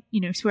 right.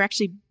 So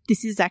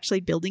this is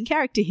actually building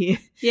character here.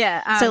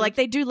 Yeah. So like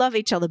they do love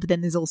each other, but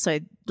then there's also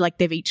like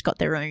they've each got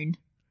their own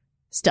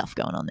stuff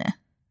going on there.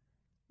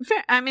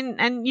 Fair. I mean,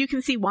 and you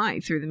can see why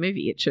through the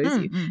movie. It shows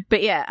you.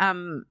 But yeah,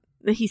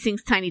 he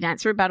sings Tiny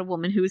Dancer about a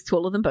woman who is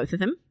taller than both of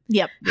them.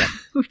 Yep.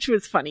 Which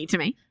was funny to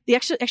me.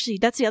 Actually,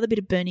 that's the other bit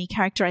of Bernie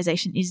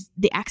characterization is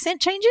the accent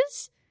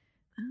changes.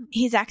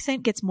 His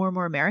accent gets more and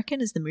more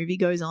American as the movie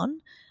goes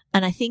on.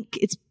 And I think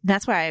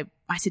that's why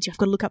I said to you, I've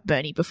got to look up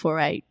Bernie before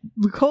I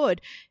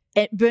record.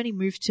 Bernie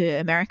moved to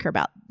America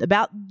about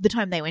the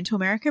time they went to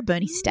America.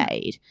 Bernie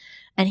stayed,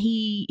 and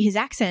his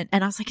accent.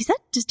 And I was like,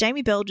 does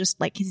Jamie Bell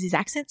just like has his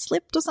accent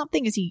slipped or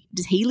something? Does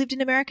he lived in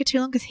America too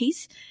long? Because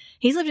he's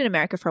lived in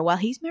America for a while.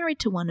 He's married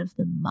to one of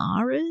the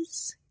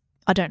Maras.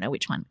 I don't know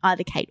which one,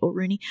 either Kate or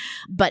Rooney,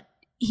 but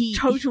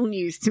total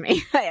news to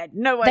me. I had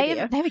no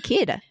idea. They have a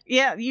kid.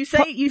 Yeah, you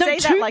say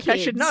that like kids.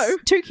 I should know.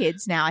 2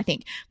 kids now, I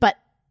think. But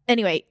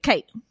anyway,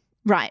 Kate.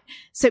 Right.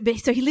 So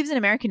he lives in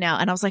America now,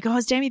 and I was like, oh,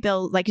 is Jamie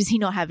Bell, like, does he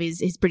not have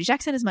his British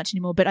accent as much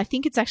anymore? But I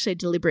think it's actually a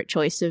deliberate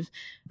choice of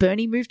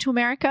Bernie moved to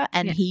America,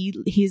 and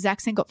his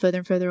accent got further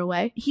and further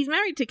away. He's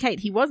married to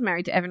Kate. He was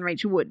married to Evan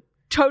Rachel Wood.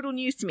 Total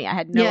news to me. I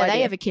had no idea. Yeah,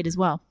 they have a kid as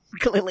well.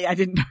 Clearly, I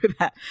didn't know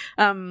that.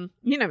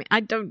 You know me. I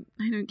don't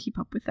keep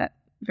up with that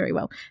very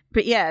well.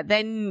 But yeah,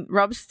 then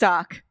Rob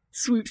Stark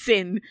swoops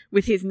in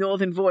with his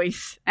northern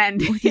voice and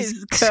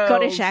his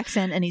Scottish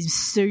accent and his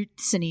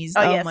suits and his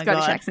my Scottish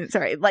God. accent.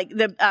 Sorry, like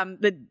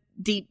the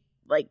deep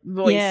like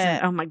voice. Yeah.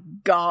 And, oh my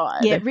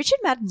God. Yeah, Richard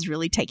Madden's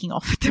really taking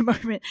off at the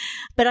moment,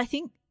 but I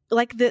think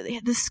like the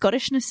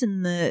Scottishness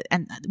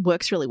and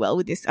works really well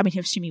with this. I mean, I'm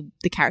assuming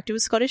the character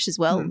was Scottish as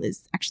well.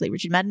 There's actually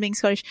Richard Madden being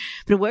Scottish,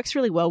 but it works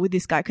really well with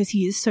this guy because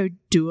he is so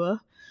dour,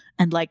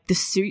 and like the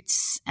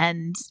suits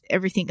and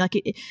everything,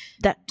 like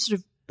that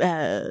sort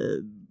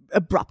of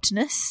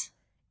abruptness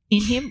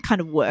in him kind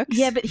of works.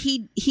 Yeah, but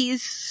he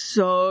is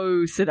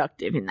so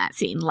seductive in that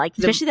scene, like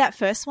especially that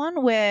first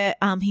one where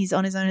he's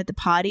on his own at the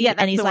party. Yeah,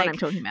 that's and he's the like, one I'm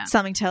talking about.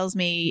 Something tells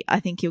me I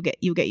think you'll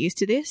get used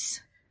to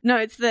this. No,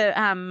 it's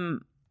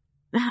the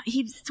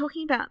he's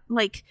talking about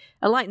like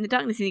a light in the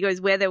darkness, and he goes,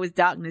 "Where there was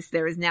darkness,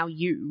 there is now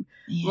you."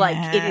 Yeah.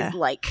 Like it is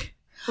like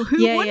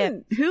who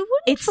wouldn't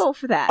fall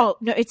for that? Oh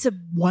no, it's a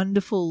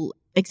wonderful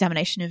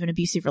examination of an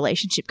abusive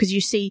relationship because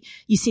you see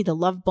the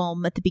love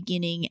bomb at the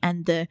beginning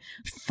and the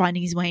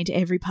finding his way into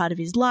every part of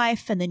his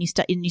life, and then you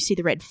see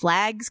the red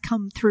flags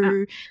come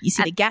through. You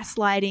see the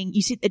gaslighting.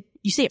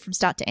 You see it from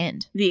start to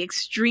end. The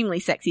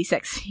extremely sexy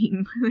sex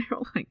scene. They're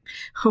all like,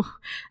 oh.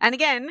 And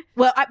again,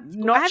 well,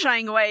 I'm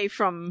shying away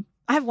from.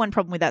 I have one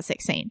problem with that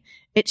sex scene.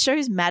 It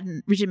shows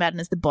Richard Madden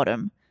as the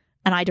bottom,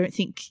 and I don't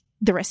think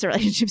the rest of the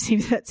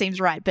relationship seems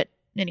right. But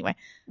anyway.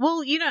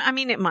 Well, I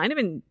mean, it might have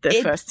been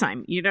the first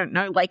time. You don't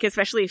know, like,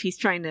 especially if he's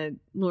trying to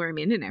lure him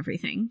in and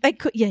everything. It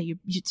could, yeah,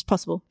 it's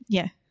possible.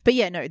 Yeah. But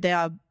yeah, no, they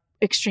are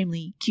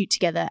extremely cute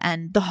together,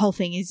 and the whole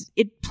thing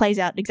it plays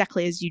out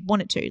exactly as you'd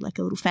want it to, like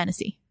a little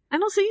fantasy.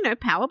 And also,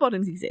 power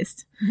bottoms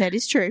exist. That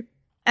is true.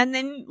 And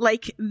then,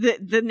 like,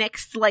 the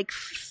next, like,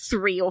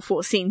 3 or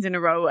 4 scenes in a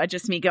row are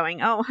just me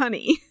going, oh,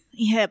 honey.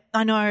 Yeah,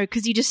 I know,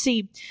 because you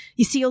see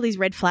all these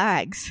red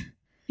flags.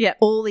 Yeah.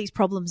 All these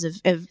problems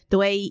of the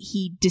way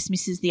he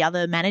dismisses the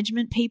other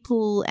management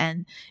people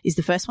and is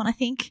the first one, I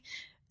think.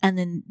 And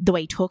then the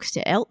way he talks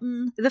to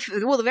Elton.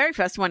 The very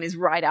first one is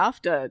right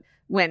after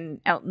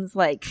when Elton's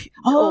like,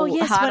 oh,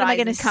 yes, when am I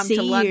going to come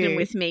to London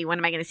with me? When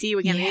am I going to see you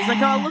again? Yeah. And he's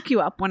like, oh, I'll look you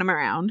up when I'm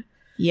around.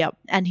 Yep.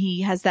 And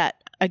he has that,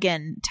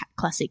 again,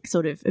 classic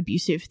sort of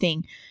abusive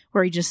thing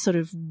where he just sort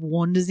of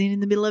wanders in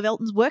the middle of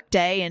Elton's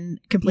workday and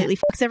completely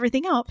fucks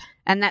everything up.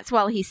 And that's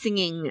while he's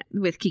singing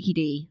with Kiki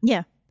D.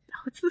 Yeah.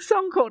 What's the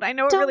song called? I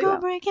know it really well.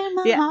 Don't go breaking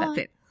my heart. That's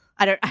it.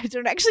 I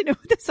don't actually know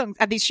what the song.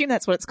 I assume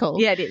that's what it's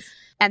called. Yeah, it is.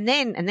 And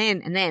then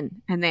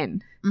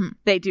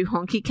they do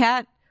Honky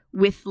Cat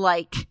with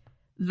like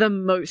the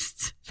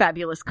most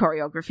fabulous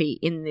choreography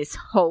in this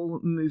whole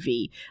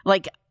movie.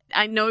 Like,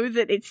 I know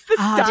that it's the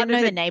start. I didn't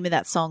know the name of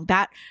that song.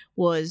 That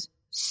was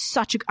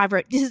such a. I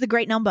wrote, this is the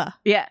great number.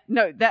 Yeah,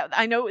 no, that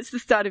I know it's the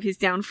start of his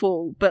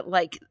downfall, but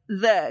like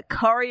the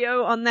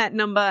choreo on that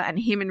number and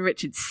him and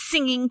Richard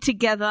singing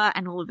together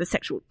and all of the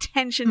sexual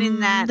tension in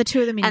that, the two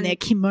of them in their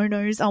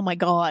kimonos. Oh my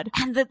God!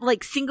 And the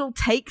like single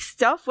take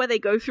stuff where they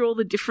go through all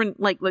the different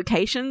like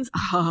locations.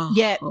 Oh.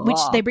 Yeah, which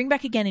they bring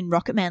back again in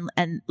Rocketman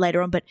and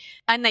later on, but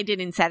and they did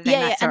in Saturday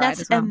Night's Alright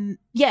as well.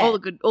 Yeah, all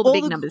the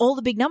big numbers. All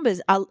the big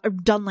numbers are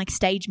done like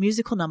stage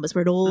musical numbers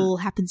where it all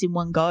happens in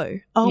one go.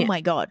 Oh my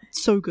God,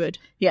 so good.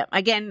 Yeah,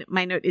 again,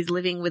 my note is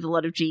living with a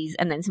lot of G's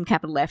and then some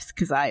capital F's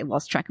because I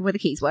lost track of where the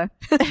keys were.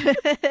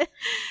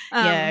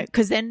 Yeah,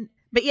 because then...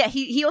 But yeah,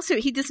 he also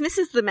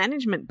dismisses the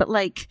management, but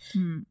like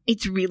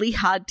it's really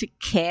hard to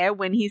care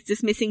when he's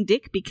dismissing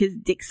Dick because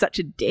Dick's such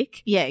a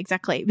dick. Yeah,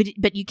 exactly.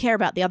 But you care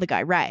about the other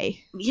guy,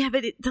 Ray. Yeah,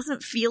 but it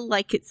doesn't feel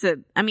like it's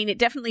I mean, it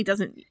definitely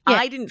doesn't. Yeah.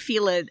 I didn't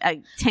feel a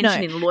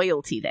tension in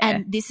loyalty there.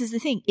 And this is the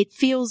thing. It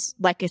feels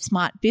like a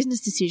smart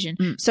business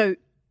decision. So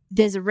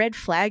there's a red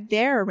flag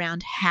there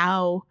around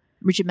how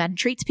Richard Madden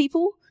treats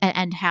people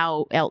and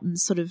how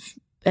Elton's sort of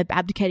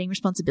abdicating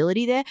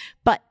responsibility there.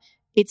 But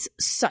it's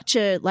such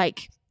a,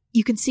 like,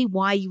 you can see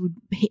why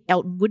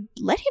Elton would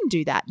let him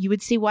do that. You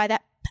would see why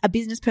that a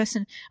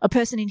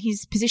person in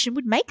his position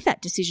would make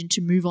that decision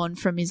to move on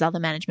from his other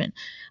management.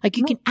 Like,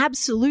 you can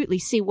absolutely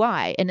see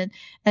why. And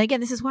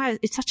again, this is why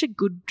it's such a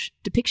good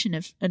depiction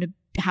of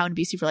how an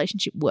abusive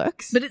relationship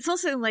works. But it's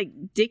also like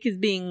Dick is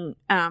being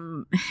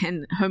an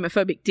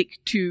homophobic dick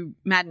to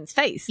Madden's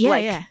face. Yeah,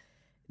 like, yeah.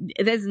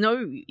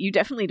 You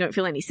definitely don't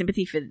feel any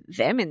sympathy for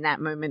them in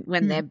that moment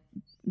when they're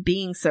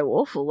being so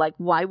awful. Like,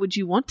 why would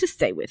you want to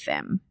stay with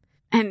them?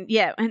 And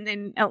yeah, and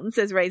then Elton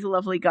says Ray's a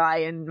lovely guy,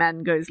 and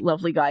Madden goes,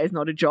 lovely guy is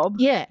not a job.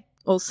 Yeah.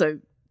 Also,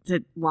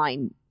 the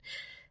line,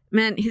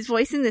 man, his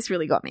voice in this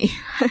really got me.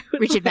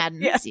 Richard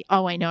Madden. Yeah.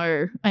 Oh, I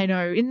know.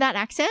 In that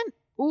accent?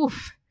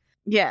 Oof.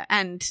 Yeah,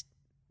 and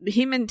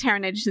him and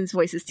Taron Egerton's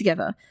voices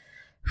together.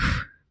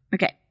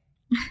 Okay.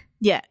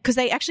 Yeah, because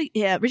they actually,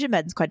 Richard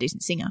Madden's quite a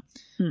decent singer.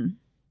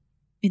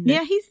 in the,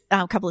 Yeah, he's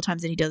a couple of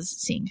times that he does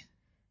sing.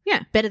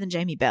 Yeah. Better than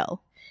Jamie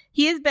Bell.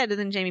 he is better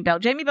than Jamie Bell.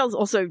 Jamie Bell's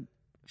also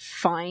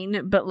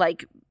fine, but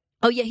like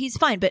Oh, yeah, he's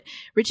fine. But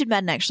Richard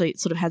Madden actually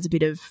sort of has a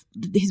bit of,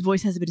 his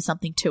voice has a bit of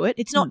something to it.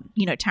 It's not,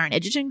 Taron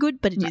Egerton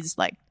good, but it is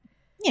like,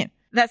 yeah.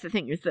 that's the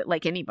thing, is that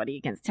like anybody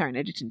against Taron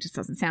Egerton just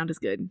doesn't sound as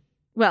good.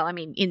 Well, I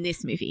mean, in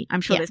this movie,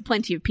 I'm sure there's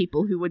plenty of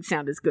people who would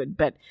sound as good,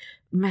 but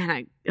man,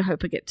 I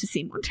hope I get to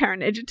see more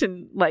Taron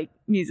Egerton like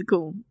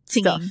musical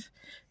Singing. stuff,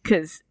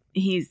 because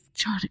he's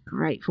got a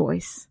great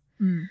voice.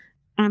 Mm.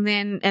 And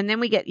then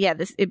we get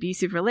this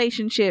abusive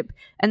relationship,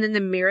 and then the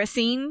mirror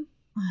scene,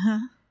 Uh-huh.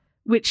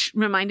 which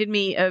reminded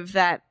me of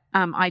that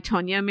I,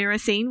 Tonya mirror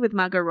scene with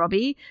Margot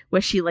Robbie,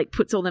 where she like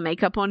puts all the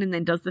makeup on and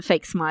then does the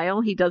fake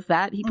smile. He does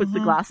that. He puts the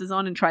glasses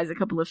on and tries a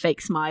couple of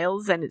fake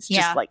smiles, and it's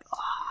just like,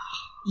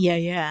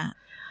 Yeah.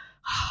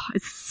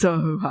 it's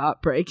so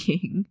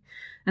heartbreaking.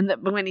 And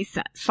that when he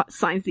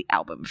signs the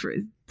album for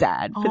his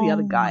dad, for the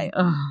other guy,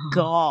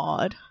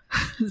 God.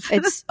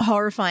 It's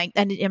horrifying.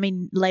 And I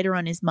mean, later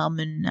on, his mum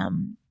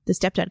and the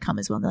stepdad come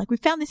as well. And they're like, we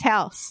found this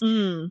house.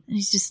 And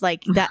he's just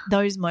like,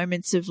 those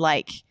moments of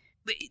like,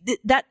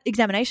 that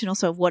examination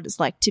also of what it's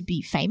like to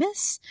be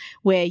famous,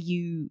 where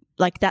you,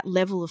 like, that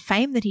level of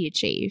fame that he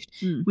achieved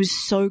was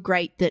so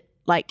great that,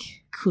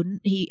 like,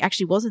 he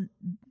actually wasn't,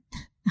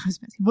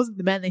 he wasn't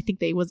the man they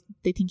think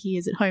he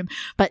is at home,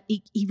 but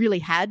he really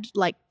had,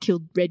 like,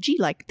 killed Reggie.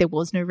 Like, there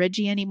was no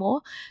Reggie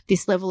anymore.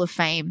 This level of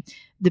fame,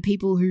 the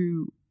people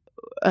who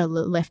are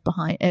left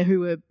behind,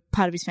 who are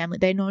part of his family,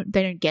 they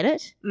don't get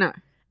it. No.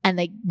 And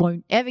they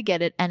won't ever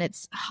get it, and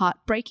it's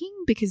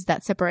heartbreaking because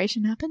that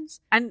separation happens.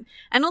 And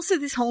also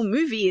this whole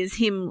movie is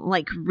him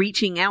like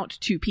reaching out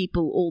to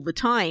people all the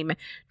time,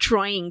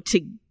 trying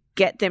to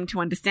get them to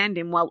understand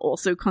him while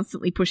also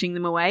constantly pushing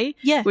them away.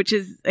 Yeah. Which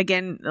is,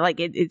 again, like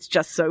it's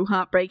just so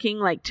heartbreaking,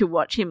 like to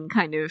watch him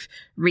kind of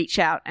reach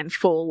out and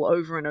fall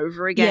over and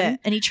over again. Yeah,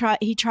 and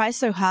he tries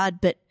so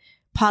hard, but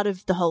part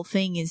of the whole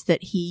thing is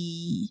that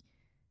he,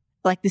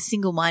 like, the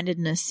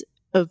single-mindedness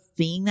of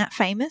being that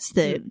famous,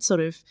 the sort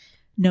of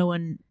no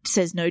one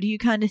says no to you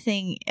kind of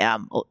thing,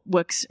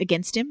 works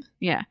against him.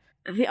 Yeah.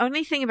 The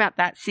only thing about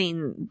that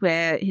scene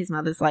where his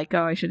mother's like,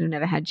 oh, I should have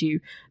never had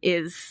you,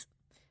 is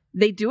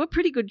they do a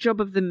pretty good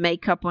job of the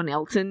makeup on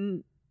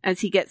Elton as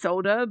he gets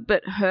older,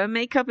 but her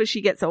makeup as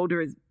she gets older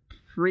is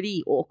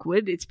pretty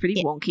awkward. It's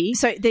pretty wonky.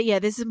 So,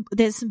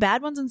 there's some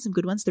bad ones and some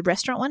good ones. The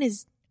restaurant one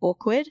is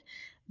awkward.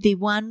 The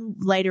one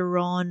later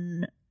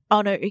on... Oh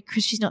no,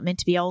 because she's not meant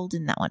to be old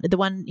in that one. The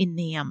one in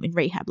the in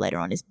rehab later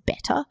on is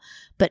better,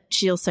 but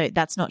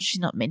she's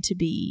not meant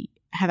to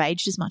have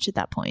aged as much at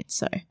that point.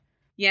 So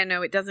yeah,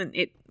 no, it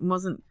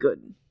wasn't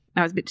good.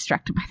 I was a bit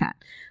distracted by that.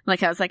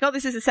 Like, I was like, oh,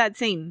 this is a sad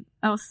scene.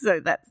 Oh,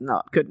 so that's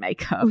not good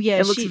makeup. Oh, yeah,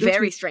 it looks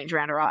very strange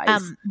around her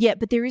eyes. Yeah,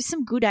 but there is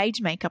some good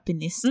age makeup in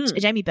this.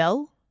 Jamie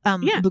Bell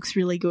looks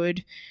really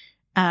good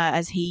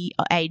as he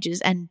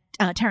ages, and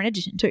Taron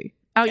Egerton too.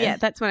 Oh, yeah,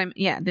 that's what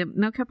the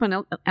makeup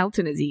on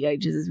Elton as he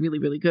ages is really,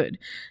 really good.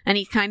 And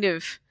he kind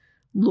of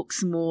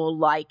looks more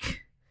like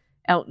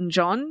Elton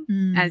John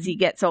as he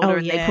gets older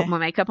they put more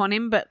makeup on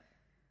him. But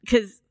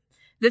because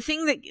the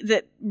thing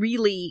that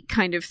really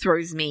kind of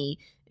throws me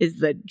is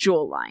the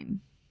jawline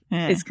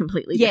is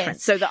completely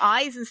different. So the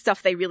eyes and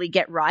stuff they really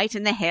get right,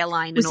 and the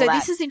hairline and all that. So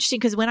this is interesting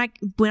because when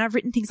I've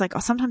written things like, oh,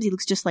 sometimes he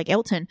looks just like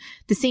Elton,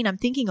 the scene I'm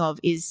thinking of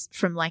is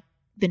from like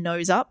the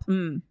nose up.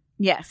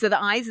 Yeah, so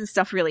the eyes and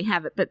stuff really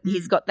have it, but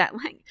he's got that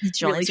like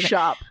really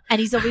sharp.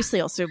 And he's obviously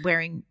also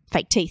wearing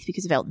fake teeth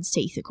because of Elton's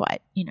teeth are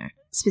quite,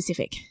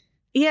 specific.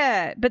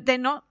 Yeah, but they're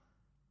not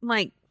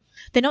like...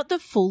 They're not the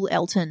full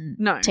Elton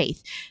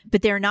teeth,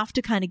 but they're enough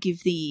to kind of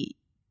give that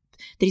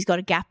he's got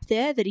a gap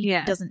there that he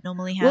doesn't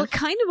normally have. Well, it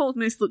kind of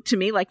almost looked to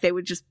me like they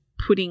were just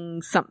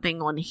putting something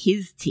on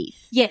his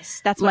teeth. Yes,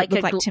 that's what it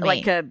looked like to me.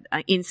 Like a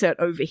insert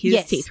over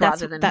his teeth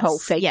rather than whole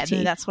fake teeth.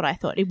 Yeah, that's what I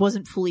thought. It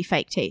wasn't fully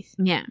fake teeth.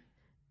 Yeah.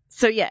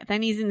 So, yeah,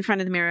 then he's in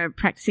front of the mirror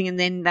practicing, and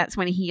then that's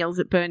when he yells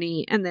at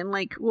Bernie and then,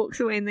 like, walks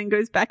away and then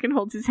goes back and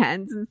holds his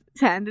hand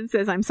and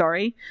says, I'm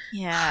sorry.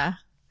 Yeah.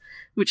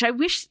 Which I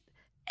wish,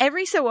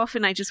 every so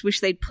often, I just wish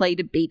they'd played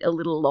a beat a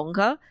little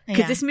longer,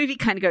 because this movie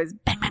kind of goes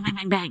bang, bang, bang,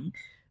 bang, bang,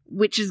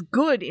 which is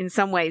good in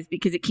some ways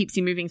because it keeps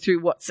you moving through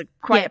what's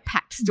quite a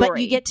packed story.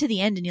 But you get to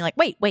the end and you're like,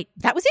 wait,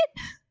 that was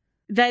it?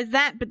 There's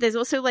that, but there's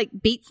also like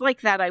beats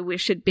like that I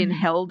wish had been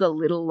held a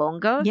little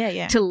longer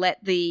to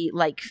let the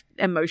like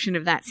emotion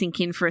of that sink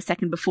in for a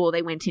second before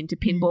they went into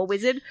Pinball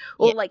Wizard.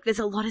 Or like there's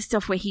a lot of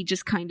stuff where he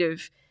just kind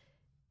of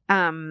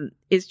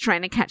is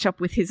trying to catch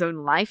up with his own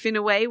life in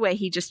a way where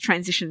he just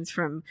transitions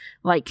from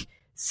like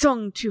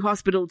song to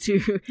hospital to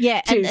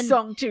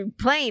song to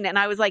plane, and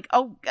I was like,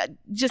 oh,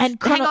 just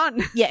hang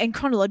on. Yeah, and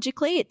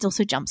chronologically it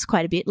also jumps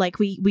quite a bit. Like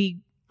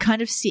we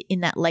kind of sit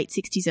in that late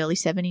 60s, early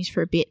 70s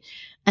for a bit,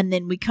 and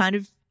then we kind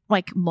of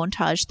like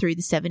montage through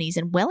the 70s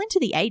and well into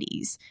the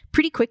 80s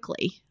pretty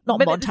quickly. Not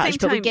montage,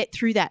 but we get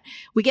through that.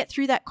 We get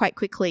through that quite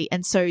quickly,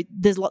 and so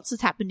there's lots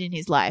that's happened in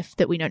his life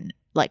that we don't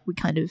like.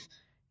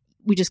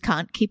 We just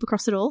can't keep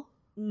across it all.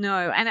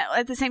 No, and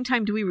at the same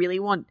time, do we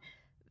really want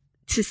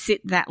to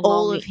sit that long.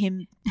 All of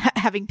him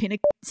having been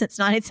since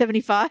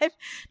 1975.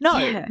 No,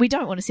 Yeah. we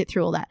don't want to sit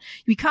through all that.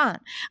 We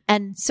can't.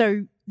 And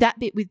so that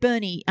bit with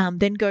Bernie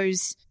then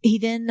goes. He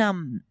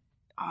then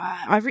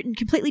I've written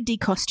completely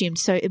decostumed.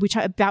 So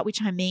about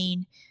which I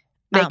mean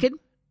Naked?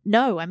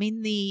 No, I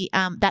mean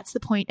that's the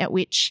point at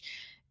which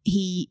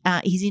he's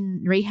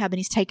in rehab and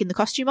he's taken the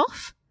costume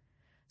off.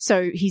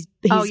 So he's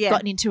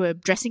gotten into a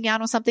dressing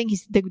gown or something.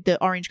 The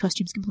orange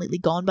costume's completely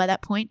gone by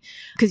that point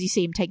because you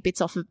see him take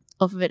bits off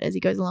of it as he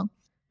goes along.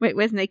 Wait,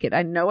 where's naked?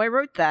 I know I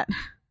wrote that.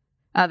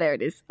 Oh, there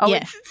it is. Oh,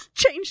 Yeah. It's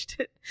changed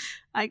it.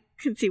 I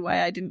can see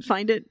why I didn't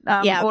find it.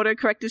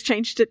 Autocorrect has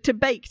changed it to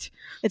baked.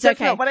 It's That's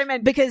okay. not what I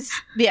meant. Because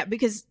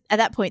at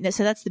that point,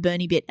 so that's the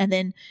Bernie bit. And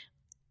then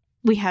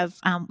we have,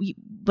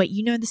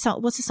 you know the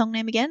song, what's the song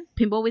name again?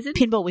 Pinball Wizard?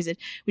 Pinball Wizard,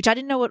 which I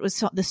didn't know what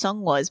the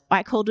song was.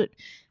 I called it,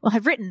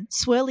 I've written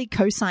Swirly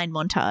Cosine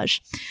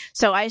Montage.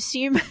 So I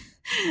assume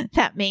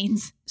that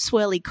means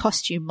Swirly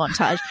Costume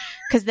Montage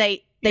because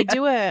they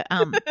do a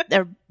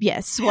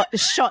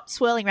shot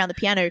swirling around the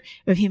piano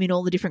of him in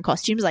all the different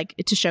costumes, like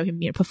to show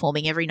him,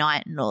 performing every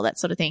night and all that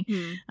sort of thing,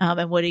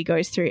 and what he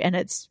goes through. And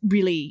it's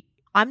really,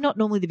 I'm not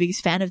normally the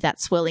biggest fan of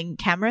that swirling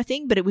camera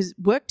thing, but it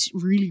worked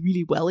really,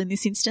 really well in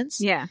this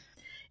instance. Yeah.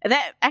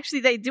 That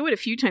actually, they do it a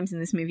few times in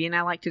this movie, and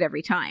I liked it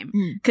every time.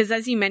 Because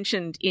as you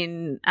mentioned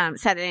in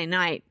Saturday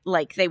Night,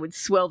 like they would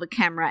swirl the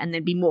camera, and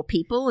there'd be more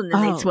people, and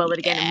then they'd swirl it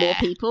again, and more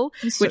people,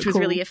 which was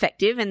really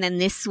effective. And then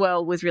this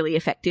swirl was really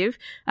effective.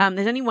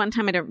 There's only one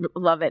time I don't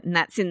love it, and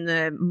that's in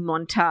the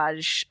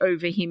montage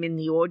over him in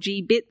the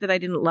orgy bit that I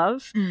didn't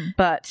love.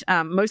 But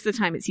most of the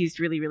time, it's used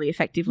really, really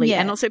effectively.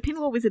 Yeah. And also,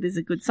 Pinball Wizard is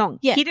a good song.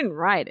 Yeah. He didn't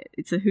write it;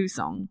 it's a Who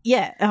song.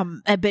 Yeah,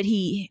 but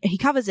he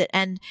covers it,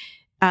 and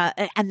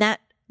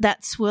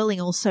that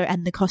swirling also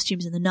and the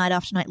costumes and the night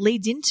after night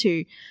leads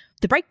into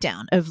the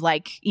breakdown of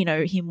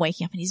him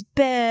waking up in his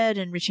bed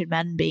and Richard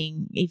Madden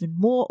being even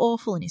more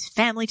awful and his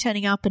family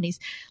turning up and he's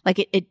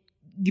like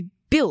you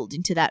build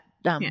into that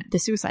the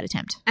suicide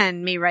attempt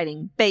and me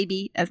writing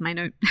baby as my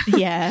note.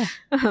 Yeah.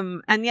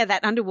 And that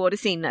underwater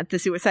scene at the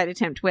suicide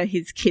attempt where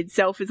his kid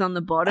self is on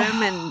the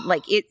bottom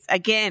and it's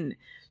again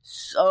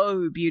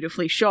so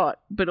beautifully shot,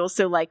 but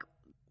also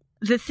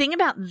the thing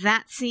about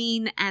that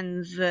scene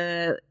and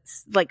the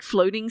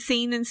floating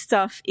scene and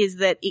stuff is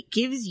that it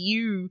gives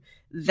you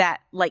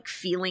that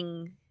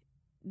feeling,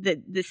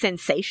 the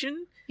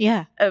sensation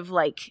of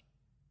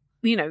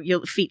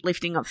your feet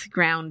lifting off the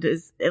ground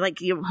as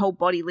your whole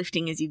body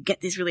lifting as you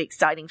get this really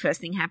exciting first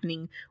thing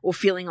happening, or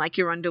feeling like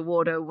you're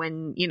underwater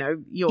when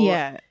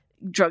you're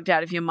drugged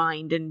out of your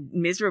mind and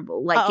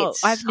miserable.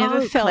 I've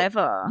never felt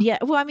clever. Yeah,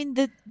 well, I mean,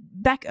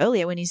 back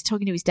earlier when he's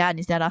talking to his dad and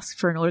his dad asks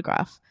for an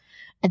autograph.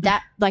 And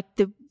that,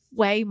 the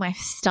way my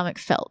stomach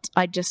felt,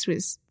 I just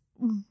was...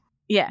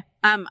 Yeah.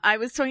 I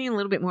was talking a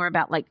little bit more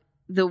about,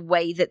 the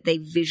way that they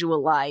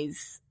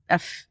visualize a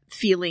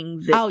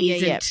feeling that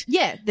isn't...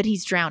 Yeah, that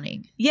he's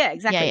drowning. Yeah,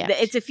 exactly. Yeah.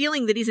 It's a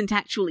feeling that isn't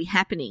actually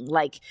happening.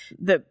 Like,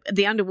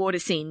 the underwater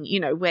scene,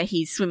 where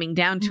he's swimming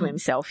down to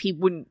himself, he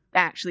wouldn't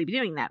actually be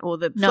doing that. Or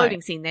the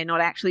floating scene, they're not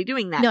actually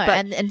doing that. No,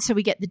 and so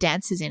we get the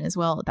dancers in as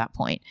well at that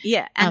point.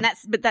 Yeah, and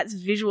that's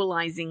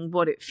visualizing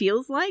what it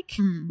feels like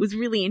was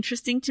really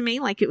interesting to me.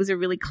 It was a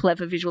really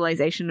clever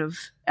visualization of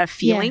a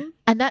feeling. Yeah.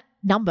 And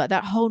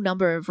that whole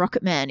number of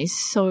Rocket Man is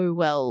so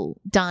well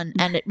done.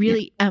 And it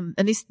really,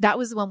 that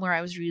was the one where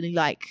I was really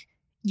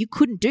you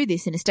couldn't do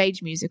this in a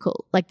stage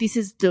musical. This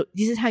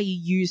is how you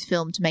use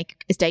film to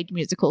make a stage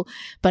musical,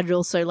 but it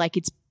also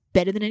it's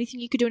better than anything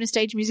you could do in a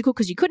stage musical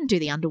because you couldn't do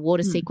the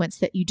underwater sequence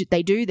that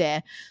they do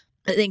there.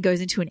 It then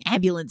goes into an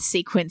ambulance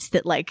sequence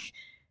that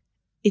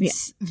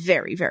it's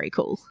very, very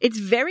cool. It's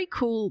very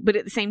cool, but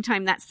at the same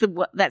time, that's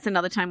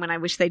another time when I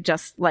wish they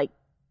just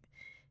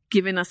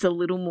given us a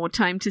little more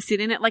time to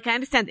sit in it. I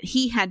understand that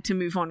he had to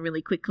move on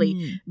really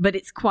quickly, but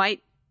it's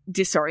quite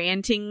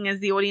disorienting as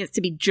the audience to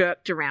be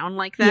jerked around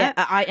like that.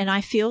 Yeah,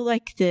 I feel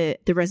like the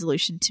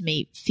resolution to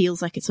me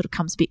feels like it sort of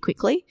comes a bit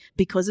quickly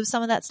because of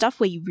some of that stuff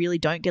where you really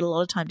don't get a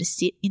lot of time to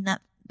sit in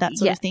that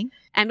sort of thing.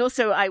 And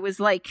also I was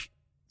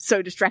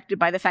so distracted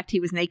by the fact he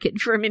was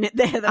naked for a minute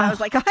there that I was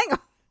hang on,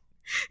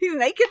 he's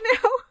naked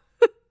now?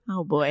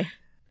 Oh boy.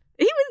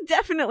 He was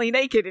definitely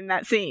naked in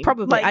that scene.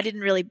 Probably.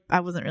 I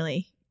wasn't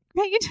really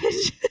paying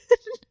attention.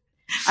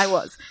 I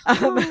was.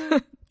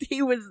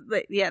 He was,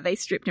 they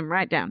stripped him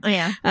right down. Oh,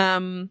 yeah.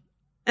 And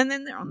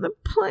then they're on the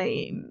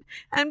plane,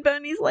 and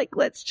Bernie's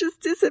let's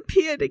just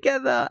disappear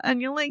together. And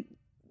you're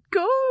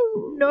go.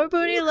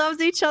 Nobody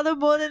loves each other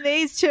more than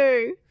these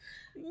two.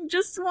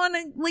 Just want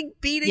to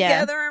be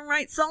together and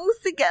write songs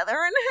together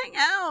and hang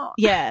out.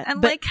 Yeah.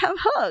 And have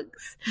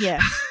hugs.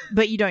 Yeah.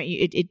 But you don't,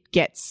 it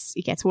gets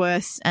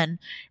worse, and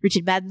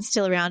Richard Madden's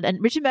still around,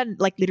 and Richard Madden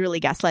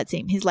literally gaslights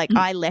him. He's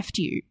I left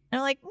you.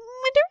 And I'm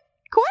I don't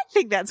quite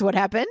think that's what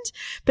happened.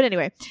 But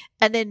anyway,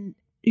 and then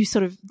he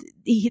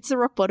hits the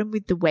rock bottom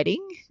with the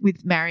wedding,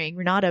 with marrying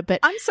Renata. But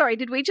I'm sorry,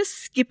 did we just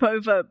skip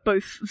over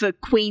both the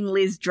Queen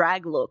Liz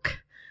drag look?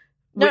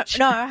 No,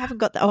 I haven't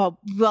got that. Oh,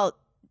 well,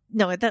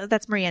 no,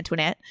 that's Marie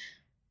Antoinette.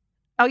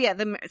 Oh yeah,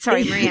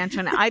 Marie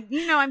Antoinette.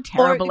 I'm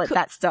terrible at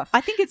that stuff. I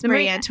think it's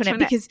Marie Antoinette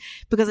because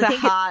the I think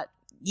heart.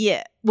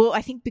 Well,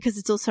 I think because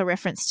it's also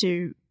reference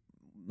to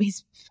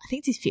his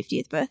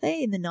 50th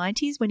birthday in the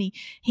 90s when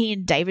he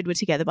and David were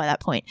together by that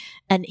point,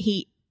 and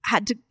he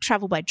had to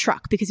travel by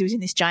truck because he was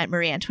in this giant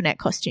Marie Antoinette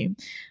costume.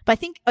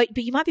 But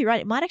but you might be right.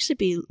 It might actually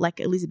be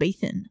like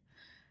Elizabethan,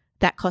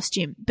 that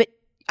costume. But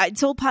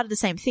it's all part of the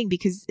same thing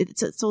because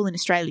it's all in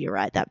Australia,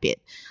 right? That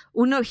bit.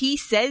 Well, no, he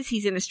says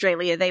he's in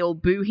Australia. They all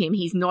boo him.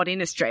 He's not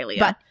in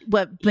Australia.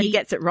 But he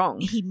gets it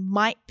wrong. He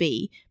might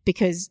be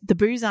because the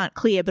boos aren't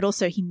clear, but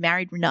also he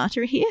married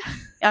Renata here.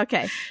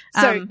 Okay.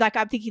 So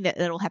I'm thinking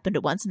that all happened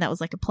at once and that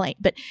was like a plane.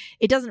 But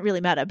it doesn't really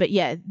matter. But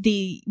yeah,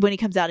 when he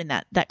comes out in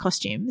that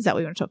costume, is that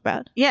what you want to talk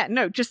about? Yeah,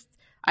 no, just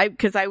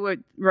because I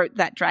wrote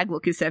that drag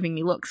look is serving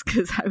me looks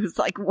because I was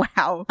like,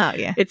 wow. Oh,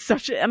 yeah. It's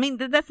that's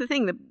the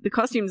thing. The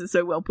costumes are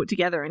so well put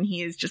together and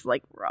he is just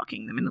like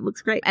rocking them and it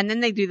looks great. And then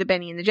they do the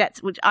Benny and the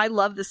Jets, which I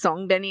love the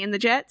song Benny and the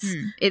Jets.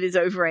 It is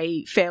over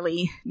a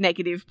fairly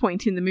negative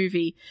point in the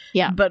movie.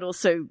 Yeah. But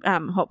also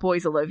hot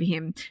boys all over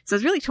him. So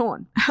it's really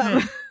torn.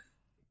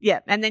 Yeah.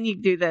 And then you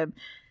do the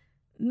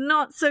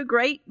not so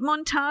great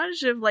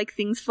montage of like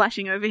things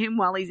flashing over him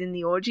while he's in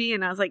the orgy.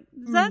 And I was like,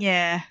 is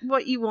that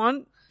what you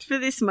want for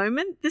this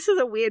moment? This is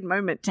a weird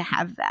moment to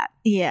have that.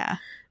 Yeah.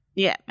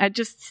 Yeah. It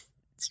just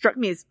struck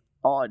me as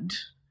odd.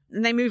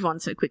 And they move on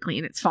so quickly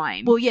and it's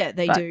fine. Well, yeah,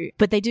 they do.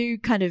 But they do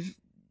kind of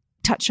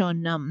touch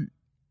on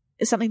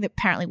something that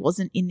apparently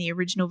wasn't in the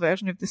original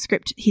version of the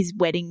script, his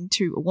wedding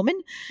to a woman,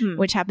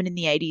 which happened in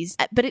the 80s.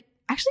 But it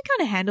actually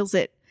kind of handles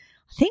it,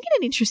 I think,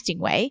 in an interesting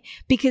way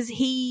because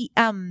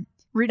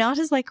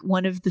Renata's like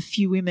one of the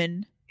few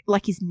women,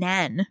 like his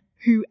nan,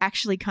 who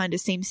actually kind of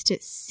seems to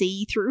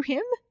see through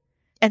him.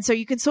 And so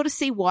you can sort of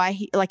see why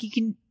you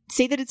can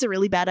see that it's a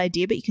really bad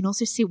idea, but you can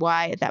also see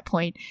why at that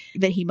point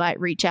that he might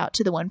reach out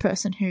to the one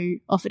person who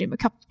offered him a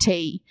cup of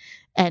tea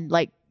and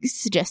like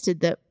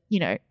suggested that,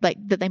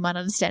 that they might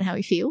understand how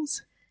he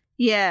feels.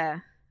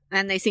 Yeah.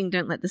 And they sing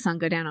Don't Let the Sun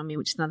Go Down on Me,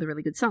 which is another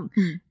really good song.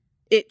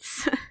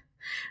 It's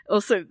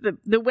also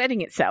the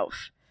wedding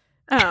itself,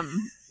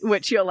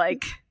 which you're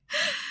like...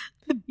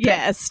 The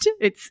best.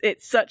 It's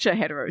such a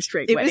hetero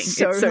straight wedding. Was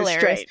so it's so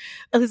hilarious. Straight.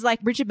 It was like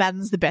Richard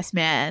Madden's the best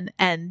man,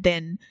 and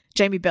then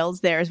Jamie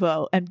Bell's there as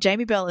well. And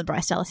Jamie Bell and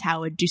Bryce Dallas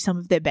Howard do some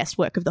of their best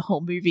work of the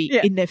whole movie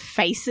in their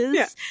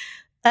faces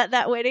at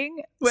that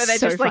wedding. Where they're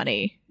so just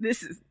funny. Like,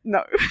 this is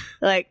no,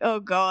 like, oh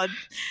god,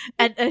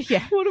 and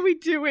what are we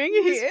doing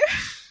here?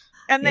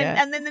 And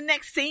then the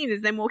next scene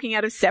is them walking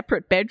out of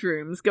separate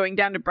bedrooms, going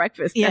down to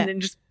breakfast, and then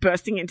just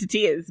bursting into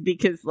tears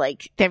because,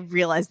 like, they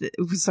realized that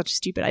it was such a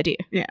stupid idea.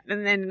 Yeah,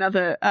 and then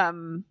another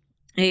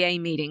AA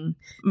meeting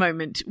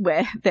moment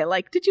where they're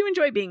like, "Did you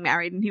enjoy being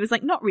married?" And he was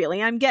like, "Not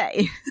really, I'm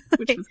gay,"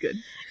 which was good.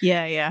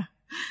 Yeah.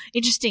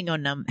 Interesting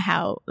on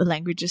how the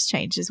language has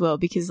changed as well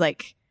because,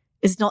 like,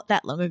 it's not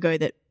that long ago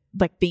that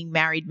like being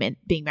married meant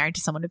being married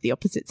to someone of the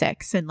opposite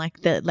sex, and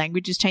like the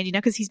language is changing now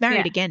because he's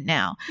married again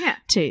now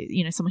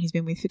to someone he's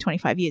been with for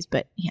 25 years,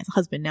 but he has a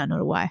husband now, not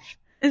a wife.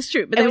 It's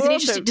true, but it was an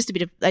interesting, just a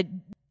bit of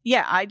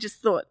I just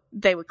thought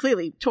they were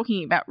clearly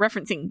talking about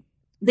referencing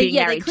being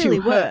married they clearly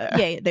to her. Were.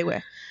 Yeah, they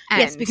were.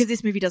 Yes, because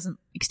this movie doesn't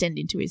extend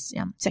into his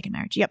second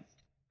marriage. Yep.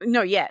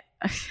 No, yeah.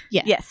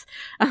 Yeah. Yes.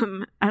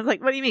 I was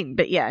like, what do you mean?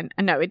 But yeah,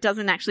 no, it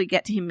doesn't actually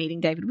get to him meeting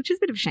David, which is a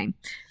bit of a shame.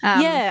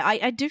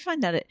 I do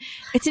find that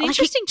it's an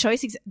interesting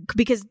choice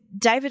because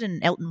David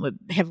and Elton were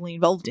heavily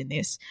involved in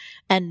this.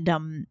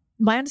 And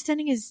my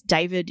understanding is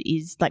David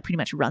is like pretty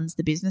much runs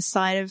the business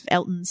side of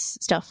Elton's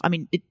stuff. I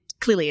mean,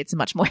 clearly it's a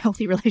much more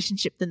healthy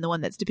relationship than the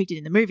one that's depicted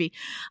in the movie.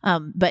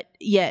 But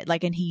yeah,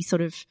 like, and he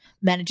sort of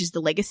manages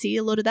the legacy,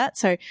 a lot of that.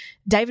 So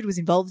David was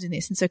involved in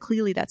this. And so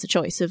clearly that's a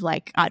choice of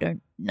like,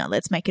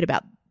 let's make it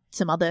about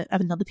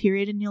another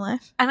period in your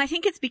life. And I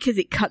think it's because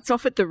it cuts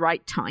off at the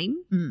right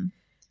time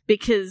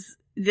because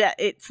that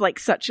it's like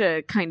such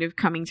a kind of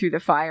coming through the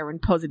fire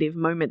and positive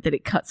moment that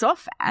it cuts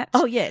off at.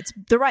 Oh yeah, it's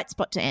the right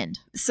spot to end.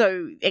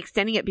 So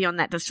extending it beyond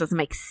that just doesn't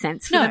make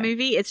sense for the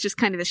movie. It's just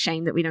kind of a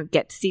shame that we don't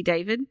get to see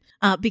David.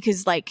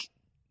 Because like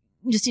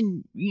just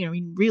in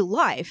real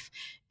life,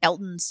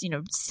 Elton's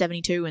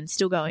 72 and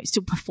still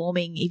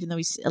performing, even though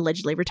he's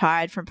allegedly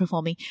retired from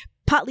performing,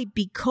 partly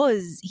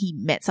because he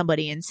met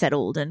somebody and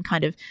settled, and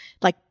kind of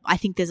like I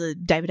think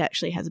David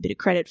actually has a bit of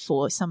credit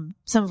for some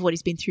of what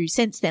he's been through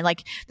since then.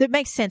 Like that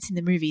makes sense in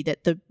the movie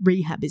that the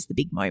rehab is the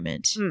big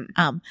moment.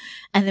 And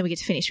then we get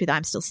to finish with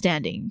I'm Still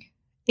Standing,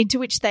 into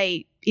which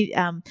they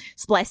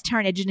spliced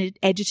Taron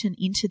Egerton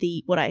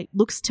into what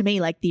looks to me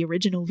like the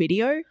original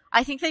video.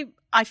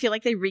 I feel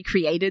like they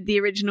recreated the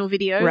original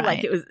video. Right.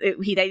 Like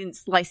they didn't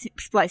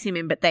splice him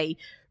in, but they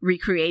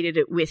recreated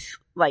it with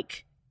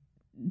like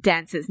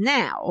dancers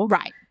now,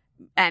 right?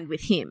 And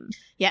with him,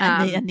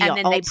 yeah. And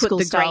then they put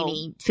the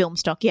grainy film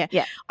stock. Yeah.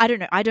 I don't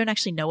know. I don't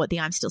actually know what the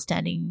I'm Still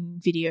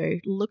Standing video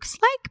looks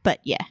like, but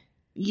yeah.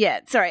 Yeah.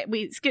 Sorry,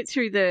 we skipped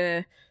through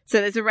so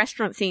there's a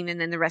restaurant scene and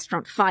then the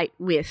restaurant fight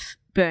with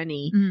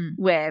Bernie,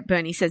 where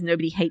Bernie says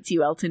nobody hates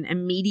you, Elton,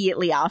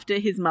 immediately after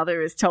his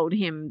mother has told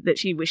him that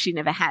she wished she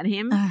never had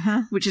him,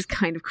 which is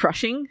kind of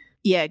crushing.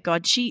 Yeah,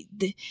 God,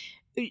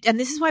 and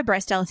this is why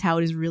Bryce Dallas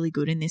Howard is really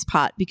good in this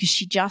part, because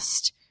she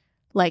just,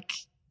 like,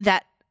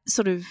 that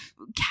sort of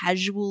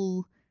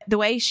casual, the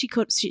way she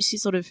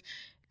sort of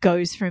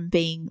goes from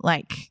being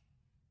like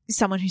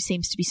someone who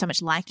seems to be so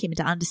much like him and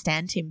to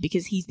understand him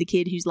because he's the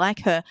kid who's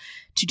like her,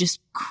 to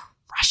just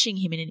crushing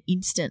him in an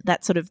instant.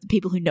 That sort of, the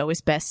people who know us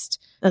best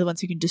are the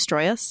ones who can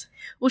destroy us.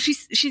 Well,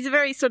 she's a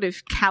very sort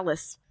of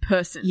callous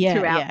person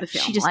throughout the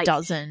film. She just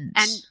doesn't.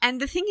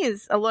 And the thing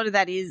is, a lot of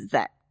that is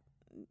that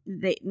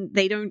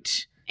they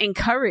don't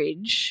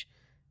encourage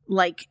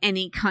like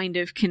any kind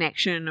of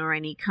connection or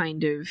any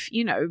kind of,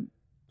 you know,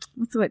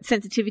 what's the word,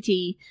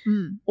 sensitivity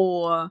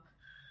or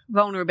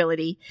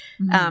vulnerability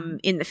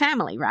in the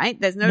family, right?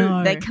 There's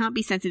no, they can't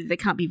be sensitive, they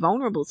can't be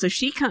vulnerable, so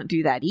she can't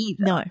do that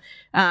either. No.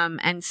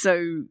 And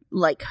so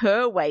like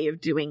her way of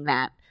doing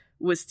that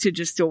was to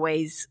just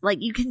always,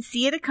 like, you can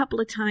see it a couple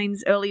of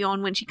times early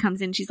on when she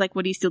comes in, she's like,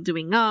 what are you still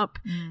doing up?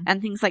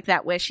 And things like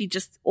that, where she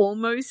just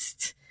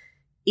almost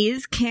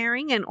is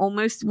caring and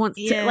almost wants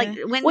to, like,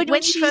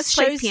 when she first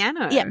plays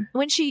piano. Yeah,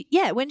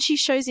 when she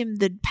shows him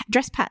the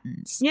dress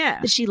patterns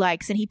that she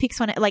likes and he picks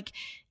one, like,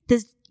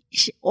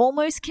 she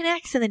almost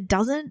connects and then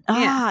doesn't.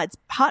 It's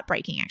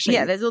heartbreaking, actually.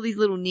 Yeah, there's all these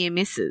little near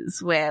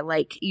misses where,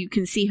 like, you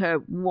can see her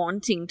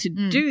wanting to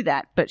do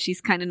that, but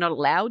she's kind of not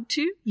allowed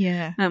to.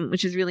 Yeah.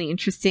 Which is really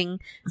interesting.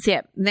 So,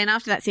 yeah, then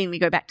after that scene, we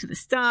go back to the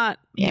start.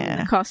 In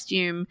the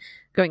costume,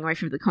 going away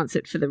from the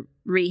concert for the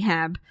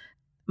rehab.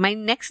 My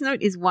next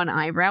note is one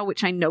eyebrow,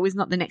 which I know is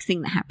not the next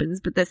thing that happens,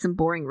 but there's some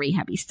boring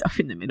rehabby stuff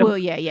in the middle. Well,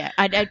 yeah.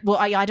 I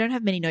don't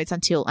have many notes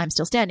until I'm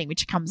Still Standing,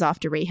 which comes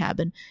after rehab.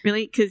 And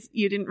really, because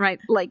you didn't write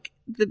like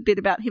the bit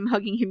about him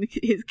hugging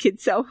his kid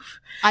self.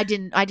 I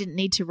didn't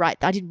need to write.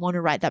 I didn't want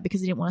to write that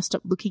because I didn't want to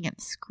stop looking at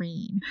the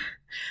screen.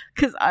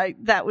 Because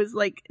that was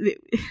like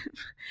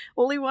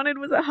all he wanted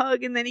was a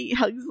hug, and then he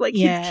hugs like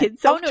his kid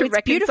self. Oh no,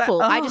 it's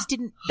beautiful. I just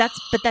didn't.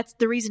 That's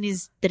the reason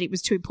is that it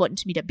was too important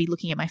to me to be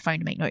looking at my phone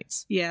to make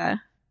notes. Yeah.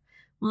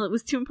 Well, it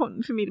was too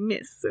important for me to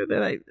miss, so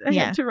that I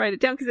had to write it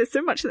down because there's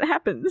so much that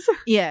happens.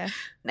 Yeah.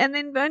 And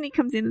then Bernie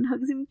comes in and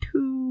hugs him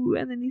too,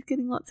 and then he's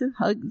getting lots of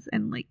hugs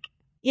and like...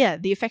 Yeah,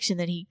 the affection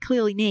that he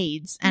clearly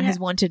needs and has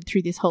wanted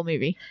through this whole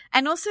movie.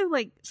 And also,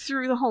 like,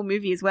 through the whole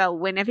movie as well,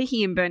 whenever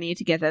he and Bernie are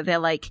together, they're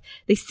like,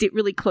 they sit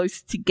really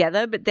close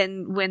together, but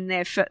then when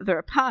they're further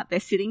apart, they're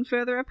sitting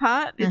further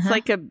apart. It's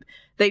like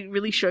they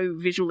really show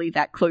visually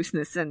that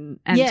closeness and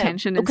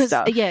tension and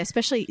stuff. Yeah,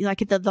 especially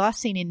like at the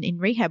last scene in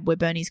rehab where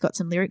Bernie's got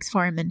some lyrics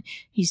for him and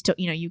he's,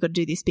 you've got to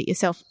do this bit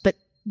yourself. But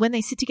when they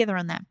sit together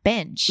on that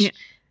bench,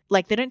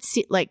 like they don't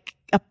sit like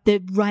up, they're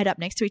right up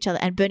next to each other,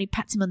 and Bernie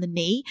pats him on the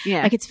knee.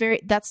 Yeah. Like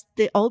that's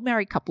the old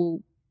married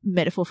couple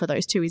metaphor for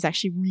those two is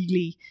actually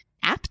really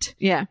apt.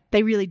 Yeah.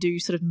 They really do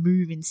sort of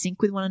move in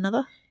sync with one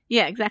another.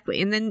 Yeah, exactly.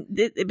 And then,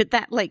 but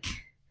that like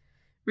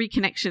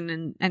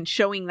reconnection and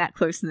showing that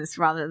closeness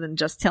rather than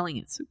just telling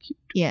it's so cute.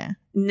 Yeah.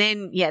 And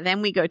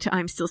then we go to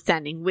I'm Still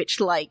Standing, which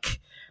like,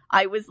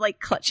 I was like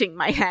clutching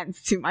my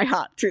hands to my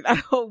heart through that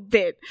whole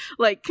bit.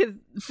 Like, cause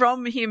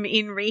from him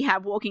in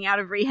rehab, walking out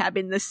of rehab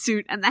in the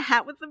suit and the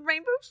hat with the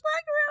rainbow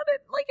flag around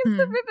it, like it's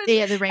the ribbon.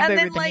 Yeah, the rainbow and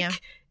then, ribbon,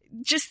 like,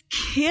 just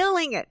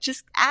killing it,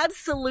 just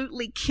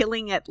absolutely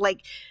killing it.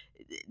 Like,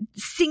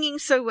 singing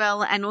so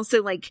well and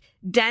also like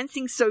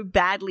dancing so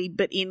badly,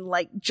 but in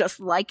like just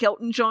like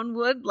Elton John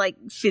would, like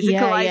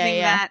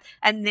physicalizing that,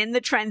 and then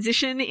the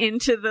transition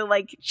into the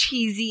like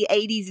cheesy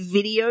 80s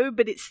video,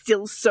 but it's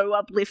still so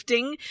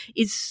uplifting,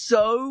 is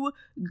so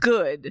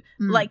good.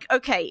 Like,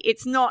 okay,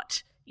 it's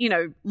not,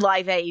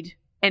 Live Aid,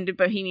 End of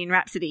Bohemian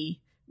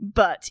Rhapsody,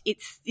 but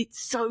it's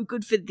so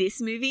good for this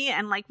movie,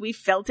 and like we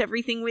felt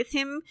everything with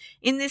him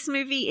in this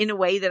movie in a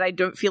way that I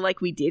don't feel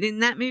like we did in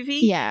that movie.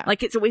 Yeah,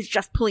 like it's always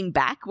just pulling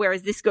back,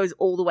 whereas this goes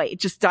all the way.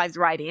 It just dives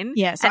right in.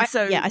 Yeah,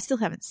 I still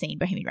haven't seen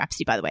Bohemian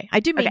Rhapsody, by the way. I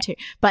do mean to,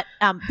 but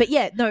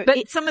yeah, no.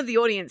 But some of the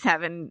audience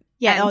haven't.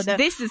 Yeah, and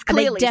this is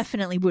clearly, they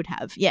definitely would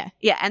have. Yeah,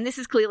 and this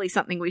is clearly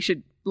something we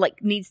should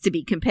needs to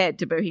be compared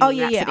to Bohemian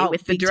Rhapsody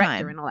with the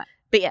director and all that.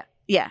 But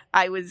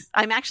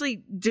I'm actually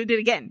doing it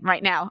again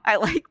right now. I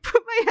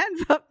put my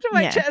hands up to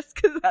my chest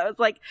because I was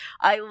like,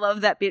 I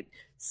love that bit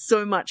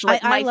so much.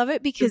 Like, I love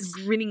it because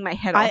grinning my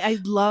head off. I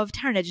love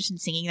Taron Egerton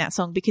singing that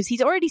song because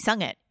he's already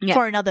sung it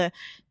for another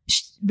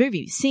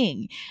movie,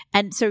 Sing.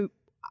 And so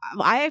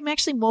I am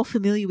actually more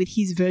familiar with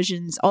his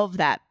versions of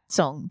that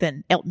song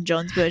than Elton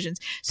John's versions.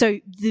 So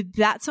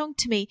that song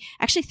to me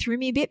actually threw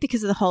me a bit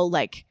because of the whole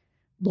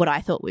what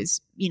I thought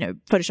was,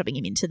 photoshopping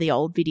him into the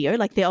old video.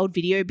 Like the old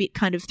video bit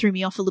kind of threw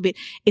me off a little bit.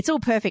 It's all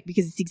perfect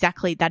because it's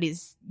exactly, that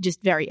is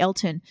just very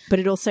Elton, but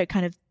it also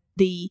kind of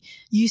the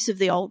use of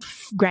the old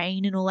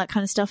grain and all that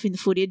kind of stuff in the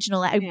footage and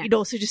all that. Yeah. It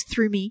also just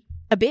threw me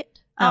a bit.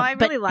 I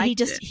really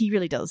liked it. He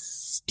really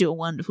does do a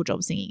wonderful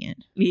job singing it.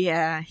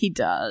 Yeah, he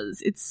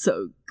does. It's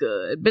so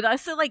good. But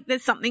also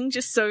there's something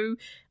just so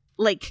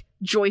like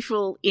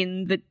joyful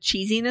in the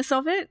cheesiness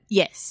of it.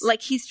 Yes.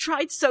 Like he's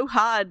tried so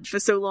hard for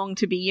so long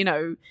to be, you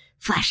know,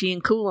 flashy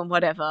and cool and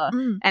whatever.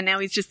 And now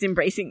he's just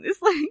embracing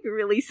this like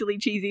really silly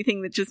cheesy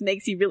thing that just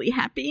makes you really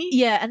happy.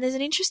 Yeah. And there's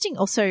an interesting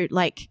also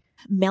like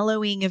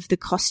mellowing of the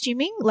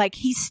costuming. Like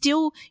he's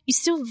still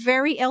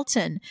very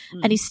Elton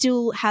and he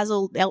still has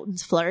all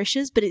Elton's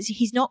flourishes, but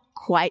he's not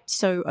quite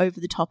so over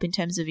the top in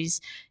terms of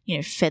his, you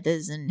know,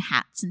 feathers and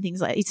hats and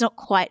things like that. It's not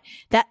quite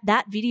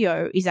that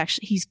video is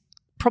actually, he's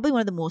probably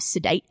one of the more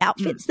sedate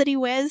outfits that he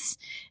wears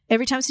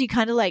every time. So you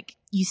kind of like,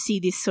 you see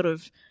this sort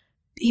of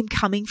him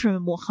coming from a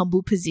more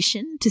humble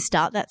position to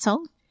start that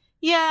song.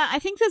 Yeah. I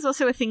think there's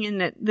also a thing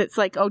in it that's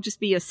like, oh, just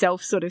be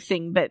yourself sort of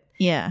thing. But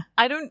yeah,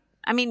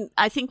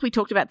 I think we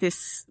talked about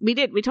this. We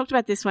talked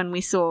about this when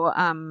we saw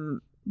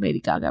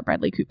Lady Gaga,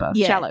 Bradley Cooper,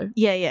 Shallow.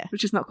 Yeah.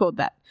 Which is not called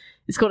that.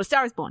 It's called A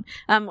Star Is Born.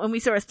 When we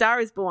saw A Star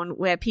Is Born,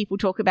 where people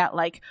talk about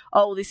like,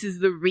 oh, this is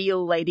the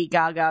real Lady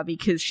Gaga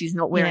because she's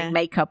not wearing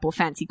makeup or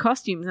fancy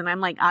costumes. And I'm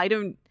like, I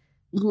don't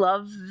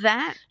love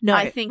that. No,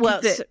 I think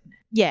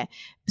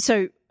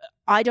So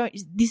I don't,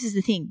 this is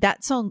the thing.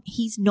 That song,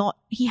 he's more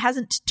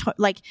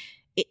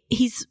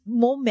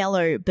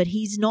mellow, but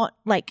he's not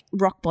like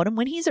rock bottom.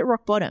 When he's at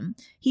rock bottom,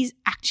 he's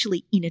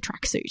actually in a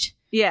tracksuit.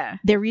 Yeah.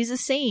 There is a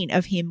scene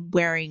of him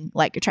wearing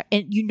like a track,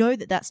 and you know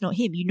that that's not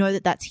him. You know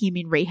that that's him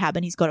in rehab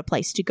and he's got a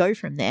place to go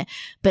from there.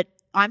 But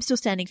I'm Still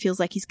Standing feels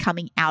like he's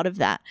coming out of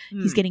that.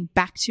 He's getting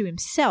back to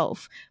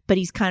himself, but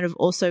he's kind of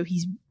also,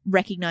 he's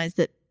recognized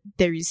that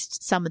there is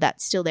some of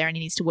that still there and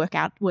he needs to work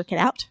it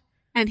out.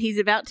 And he's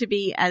about to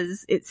be,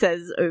 as it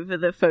says over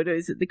the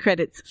photos at the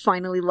credits,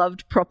 finally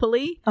loved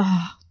properly.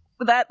 Oh.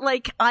 That,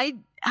 like, I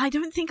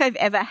don't think I've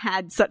ever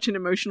had such an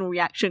emotional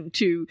reaction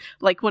to,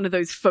 like, one of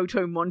those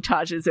photo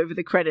montages over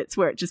the credits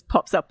where it just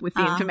pops up with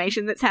the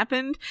information that's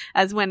happened,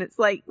 as when it's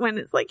like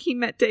he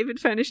met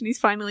David Furnish and he's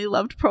finally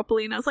loved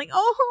properly. And I was like,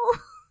 oh.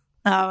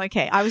 Oh,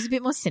 okay. I was a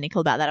bit more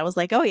cynical about that. I was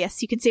like, oh,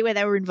 yes, you can see where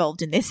they were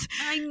involved in this.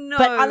 I know.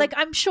 But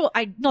I'm sure,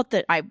 not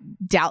that I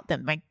doubt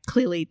them. Like,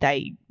 clearly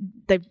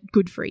they're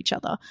good for each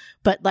other.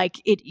 But like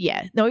it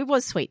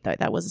was sweet though.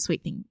 That was a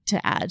sweet thing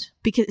to add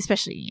because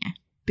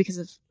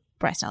of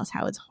Bryce Dallas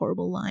Howard's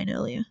horrible line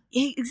earlier.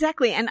 Yeah,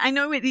 exactly. And I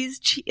know it is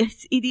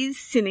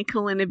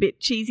cynical and a bit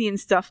cheesy and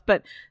stuff,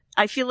 but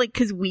I feel like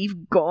because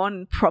we've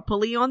gone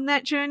properly on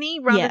that journey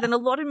rather than a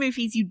lot of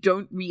movies, you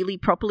don't really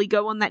properly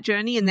go on that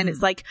journey. And then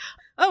it's like,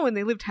 oh, and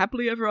they lived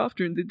happily ever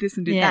after and did this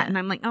and did that. And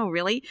I'm like, oh,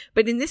 really?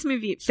 But in this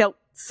movie, it felt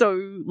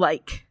so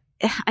like,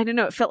 I don't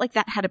know, it felt like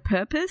that had a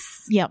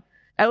purpose. Yep.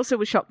 I also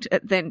was shocked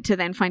to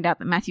then find out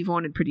that Matthew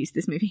Vaughn had produced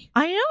this movie.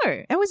 I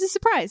know. It was a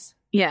surprise.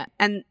 Yeah.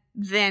 And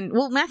then,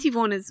 Matthew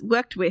Vaughn has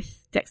worked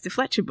with Dexter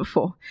Fletcher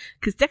before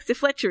because Dexter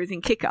Fletcher is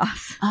in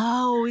Kick-Ass.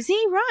 Oh, is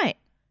he? Right.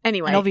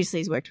 Anyway. And obviously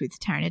he's worked with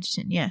Taron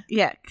Egerton, yeah.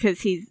 Yeah,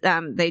 because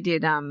they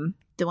did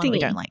the one we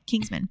don't like,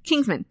 Kingsman.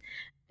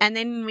 And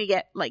then we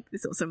get like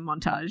this awesome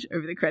montage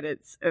over the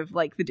credits of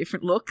like the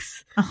different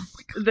looks. Oh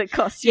my God. The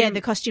costume. Yeah,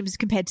 the costumes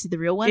compared to the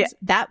real ones. Yeah.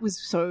 That was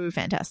so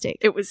fantastic.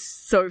 It was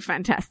so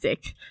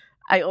fantastic.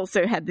 I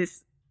also had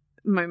this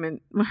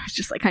moment where I was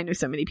just like, I know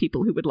so many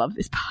people who would love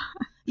this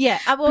part. Yeah.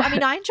 Well, I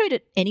mean, I enjoyed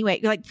it anyway,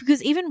 like,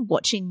 because even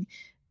watching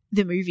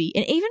the movie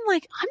and even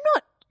like, I'm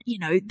not,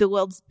 the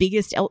world's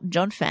biggest Elton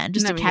John fan,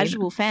 just a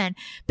casual fan.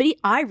 But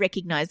I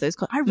recognize those.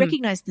 I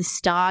recognize the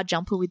star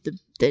jumper with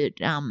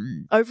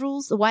the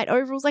overalls, the white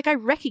overalls. Like I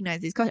recognize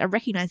these. I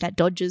recognize that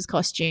Dodgers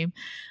costume.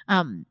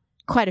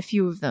 Quite a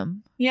few of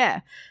them.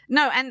 Yeah.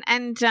 No,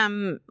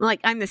 and like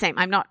I'm the same.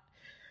 I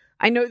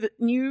know that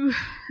knew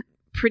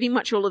pretty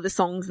much all of the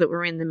songs that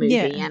were in the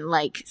movie and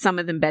like some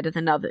of them better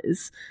than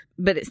others.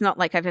 But it's not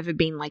like I've ever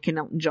been like an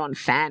Elton John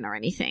fan or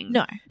anything.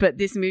 No. But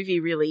this movie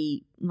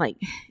really like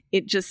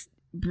it just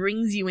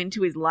brings you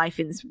into his life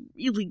in this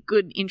really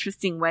good,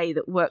 interesting way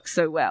that works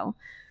so well.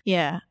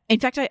 Yeah. In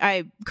fact,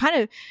 I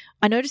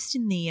noticed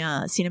in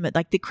the cinema,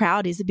 like the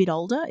crowd is a bit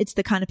older. It's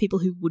the kind of people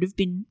who would have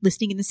been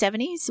listening in the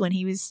 70s when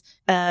he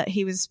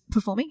was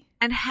performing.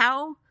 And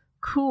how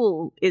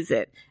cool is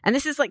it? And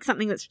this is like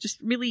something that's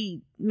just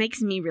really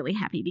makes me really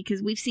happy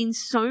because we've seen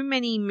so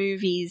many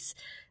movies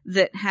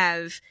that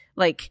have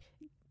like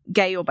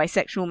gay or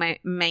bisexual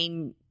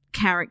main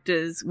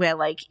characters where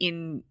like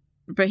in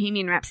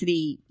Bohemian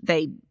Rhapsody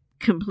they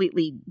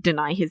completely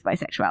deny his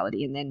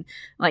bisexuality, and then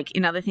like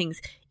in other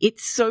things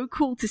it's so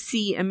cool to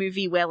see a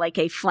movie where like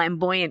a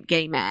flamboyant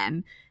gay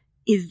man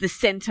is the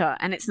center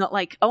and it's not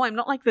like, oh, I'm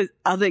not like those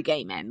other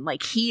gay men,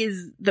 like he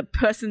is the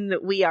person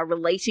that we are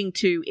relating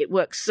to. It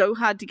works so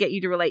hard to get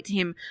you to relate to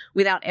him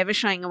without ever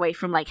shying away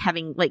from like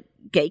having like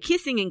gay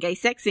kissing and gay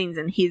sex scenes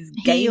and his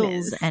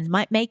heels and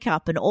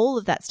makeup and all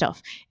of that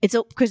stuff. It's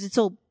all because it's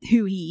all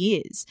who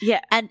he is.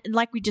 Yeah. And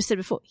like we just said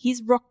before,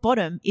 his rock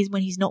bottom is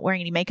when he's not wearing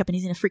any makeup and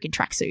he's in a freaking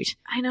tracksuit.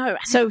 I know.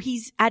 So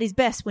he's at his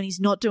best when he's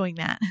not doing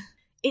that.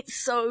 It's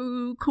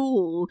so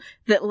cool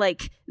that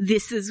like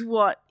this is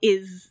what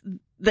is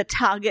the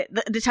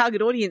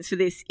target audience for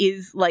this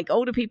is like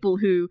older people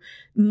who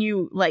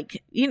knew,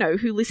 like, you know,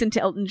 who listened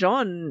to Elton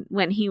John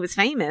when he was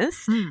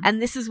famous,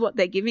 and this is what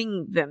they're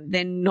giving them.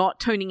 They're not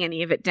toning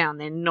any of it down.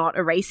 They're not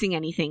erasing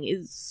anything.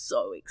 It's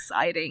so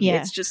exciting.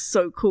 Yeah. It's just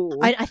so cool.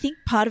 I think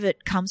part of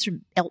it comes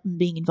from Elton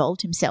being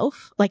involved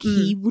himself. Like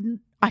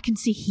I can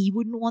see he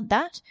wouldn't want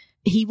that.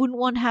 He wouldn't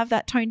want to have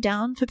that toned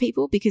down for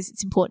people because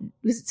it's important,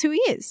 because it's who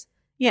he is.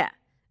 Yeah.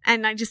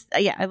 And I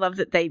love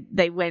that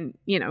they went,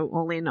 you know,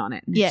 all in on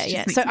it.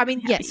 Yeah. So, I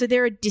mean, so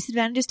there are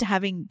disadvantages to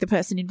having the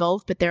person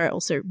involved, but there are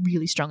also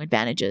really strong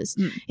advantages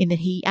in that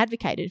he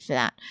advocated for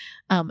that.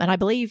 And I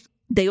believe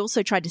they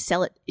also tried to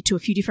sell it to a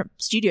few different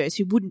studios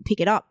who wouldn't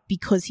pick it up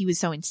because he was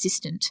so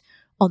insistent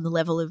on the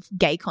level of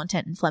gay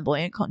content and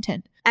flamboyant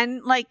content.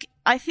 And, like,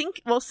 I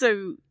think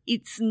also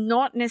it's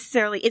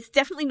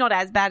definitely not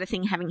as bad a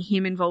thing having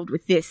him involved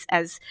with this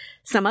as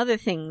some other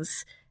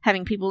things,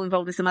 having people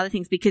involved with some other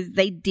things, because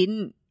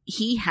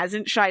he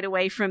hasn't shied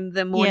away from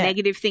the more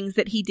negative things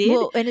that he did.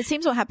 Well, and it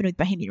seems what happened with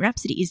Bohemian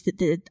Rhapsody is that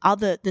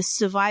the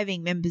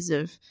surviving members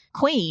of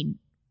Queen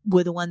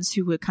were the ones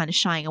who were kind of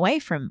shying away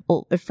from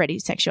all of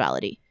Freddie's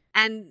sexuality.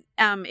 And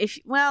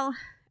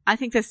I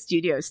think there's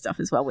studio stuff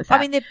as well with that.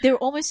 I mean, there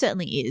almost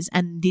certainly is,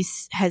 and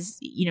this has,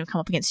 you know,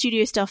 come up against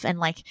studio stuff, and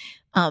like,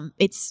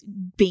 it's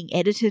being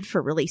edited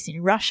for release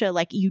in Russia.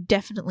 Like, you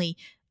definitely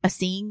are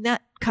seeing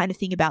that kind of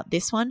thing about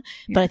this one.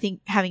 Yeah. But I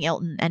think having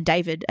Elton and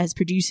David as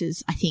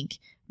producers, I think,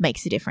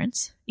 makes a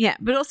difference. Yeah,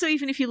 but also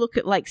even if you look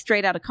at like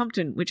Straight Outta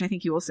Compton, which I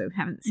think you also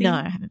haven't seen. No,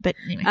 I haven't. But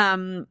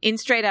anyway, in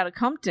Straight Outta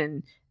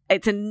Compton,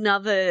 it's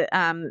another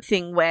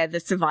thing where the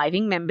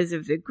surviving members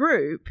of the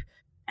group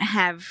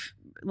have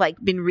like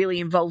been really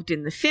involved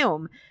in the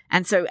film,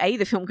 and so A,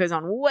 the film goes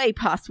on way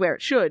past where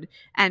it should,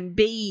 and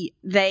B,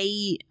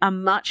 they are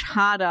much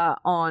harder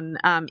on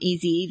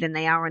Eazy-E than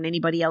they are on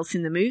anybody else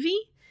in the movie.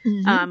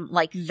 Mm-hmm.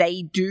 Like,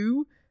 they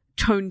do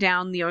tone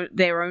down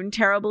their own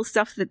terrible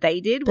stuff that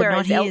they did, but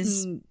whereas not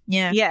Elton,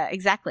 yeah,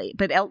 exactly.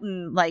 But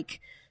Elton like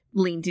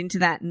leaned into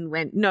that and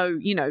went, no,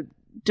 you know,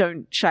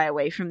 don't shy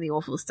away from the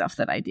awful stuff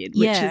that I did,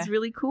 which is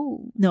really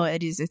cool. No,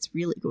 it is. It's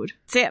really good.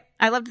 So yeah,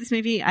 I love this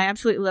movie. I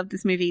absolutely love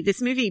this movie. This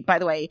movie, by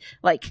the way,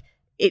 like,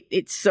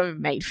 it's so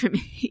made for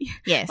me.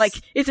 Yes. Like,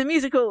 it's a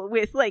musical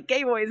with like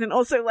gay boys and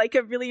also like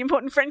a really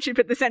important friendship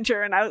at the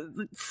center, and I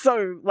was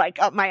so like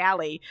up my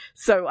alley.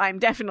 So I'm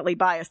definitely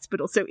biased,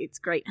 but also it's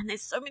great. And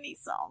there's so many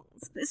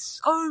songs.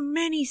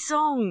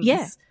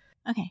 Yeah.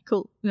 Okay,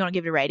 cool. We want to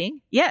give it a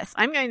rating? Yes,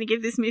 I'm going to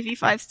give this movie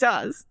 5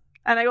 stars.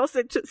 And I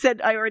also said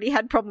I already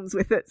had problems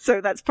with it, so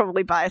that's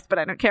probably biased, but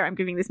I don't care. I'm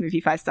giving this movie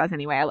 5 stars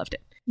anyway. I loved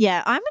it.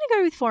 Yeah, I'm going to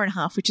go with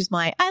 4.5, which is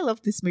I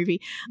love this movie,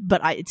 but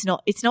it's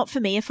not for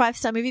me a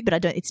 5-star movie,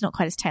 but it's not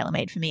quite as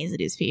tailor-made for me as it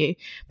is for you.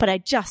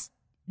 But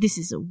this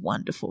is a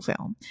wonderful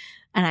film,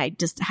 and I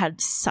just had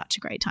such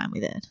a great time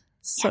with it.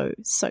 So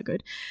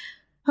good.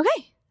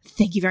 Okay.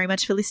 Thank you very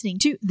much for listening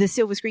to the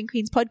Silver Screen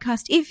Queens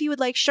podcast. If you would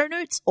like show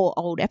notes or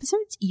old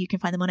episodes, you can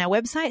find them on our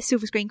website,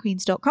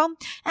 silverscreenqueens.com.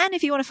 And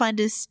if you want to find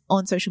us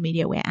on social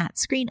media, we're at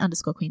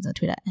screen_queens on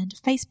Twitter and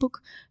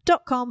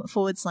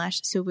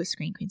facebook.com/Silver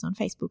Screen Queens on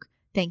Facebook.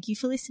 Thank you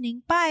for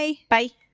listening. Bye. Bye.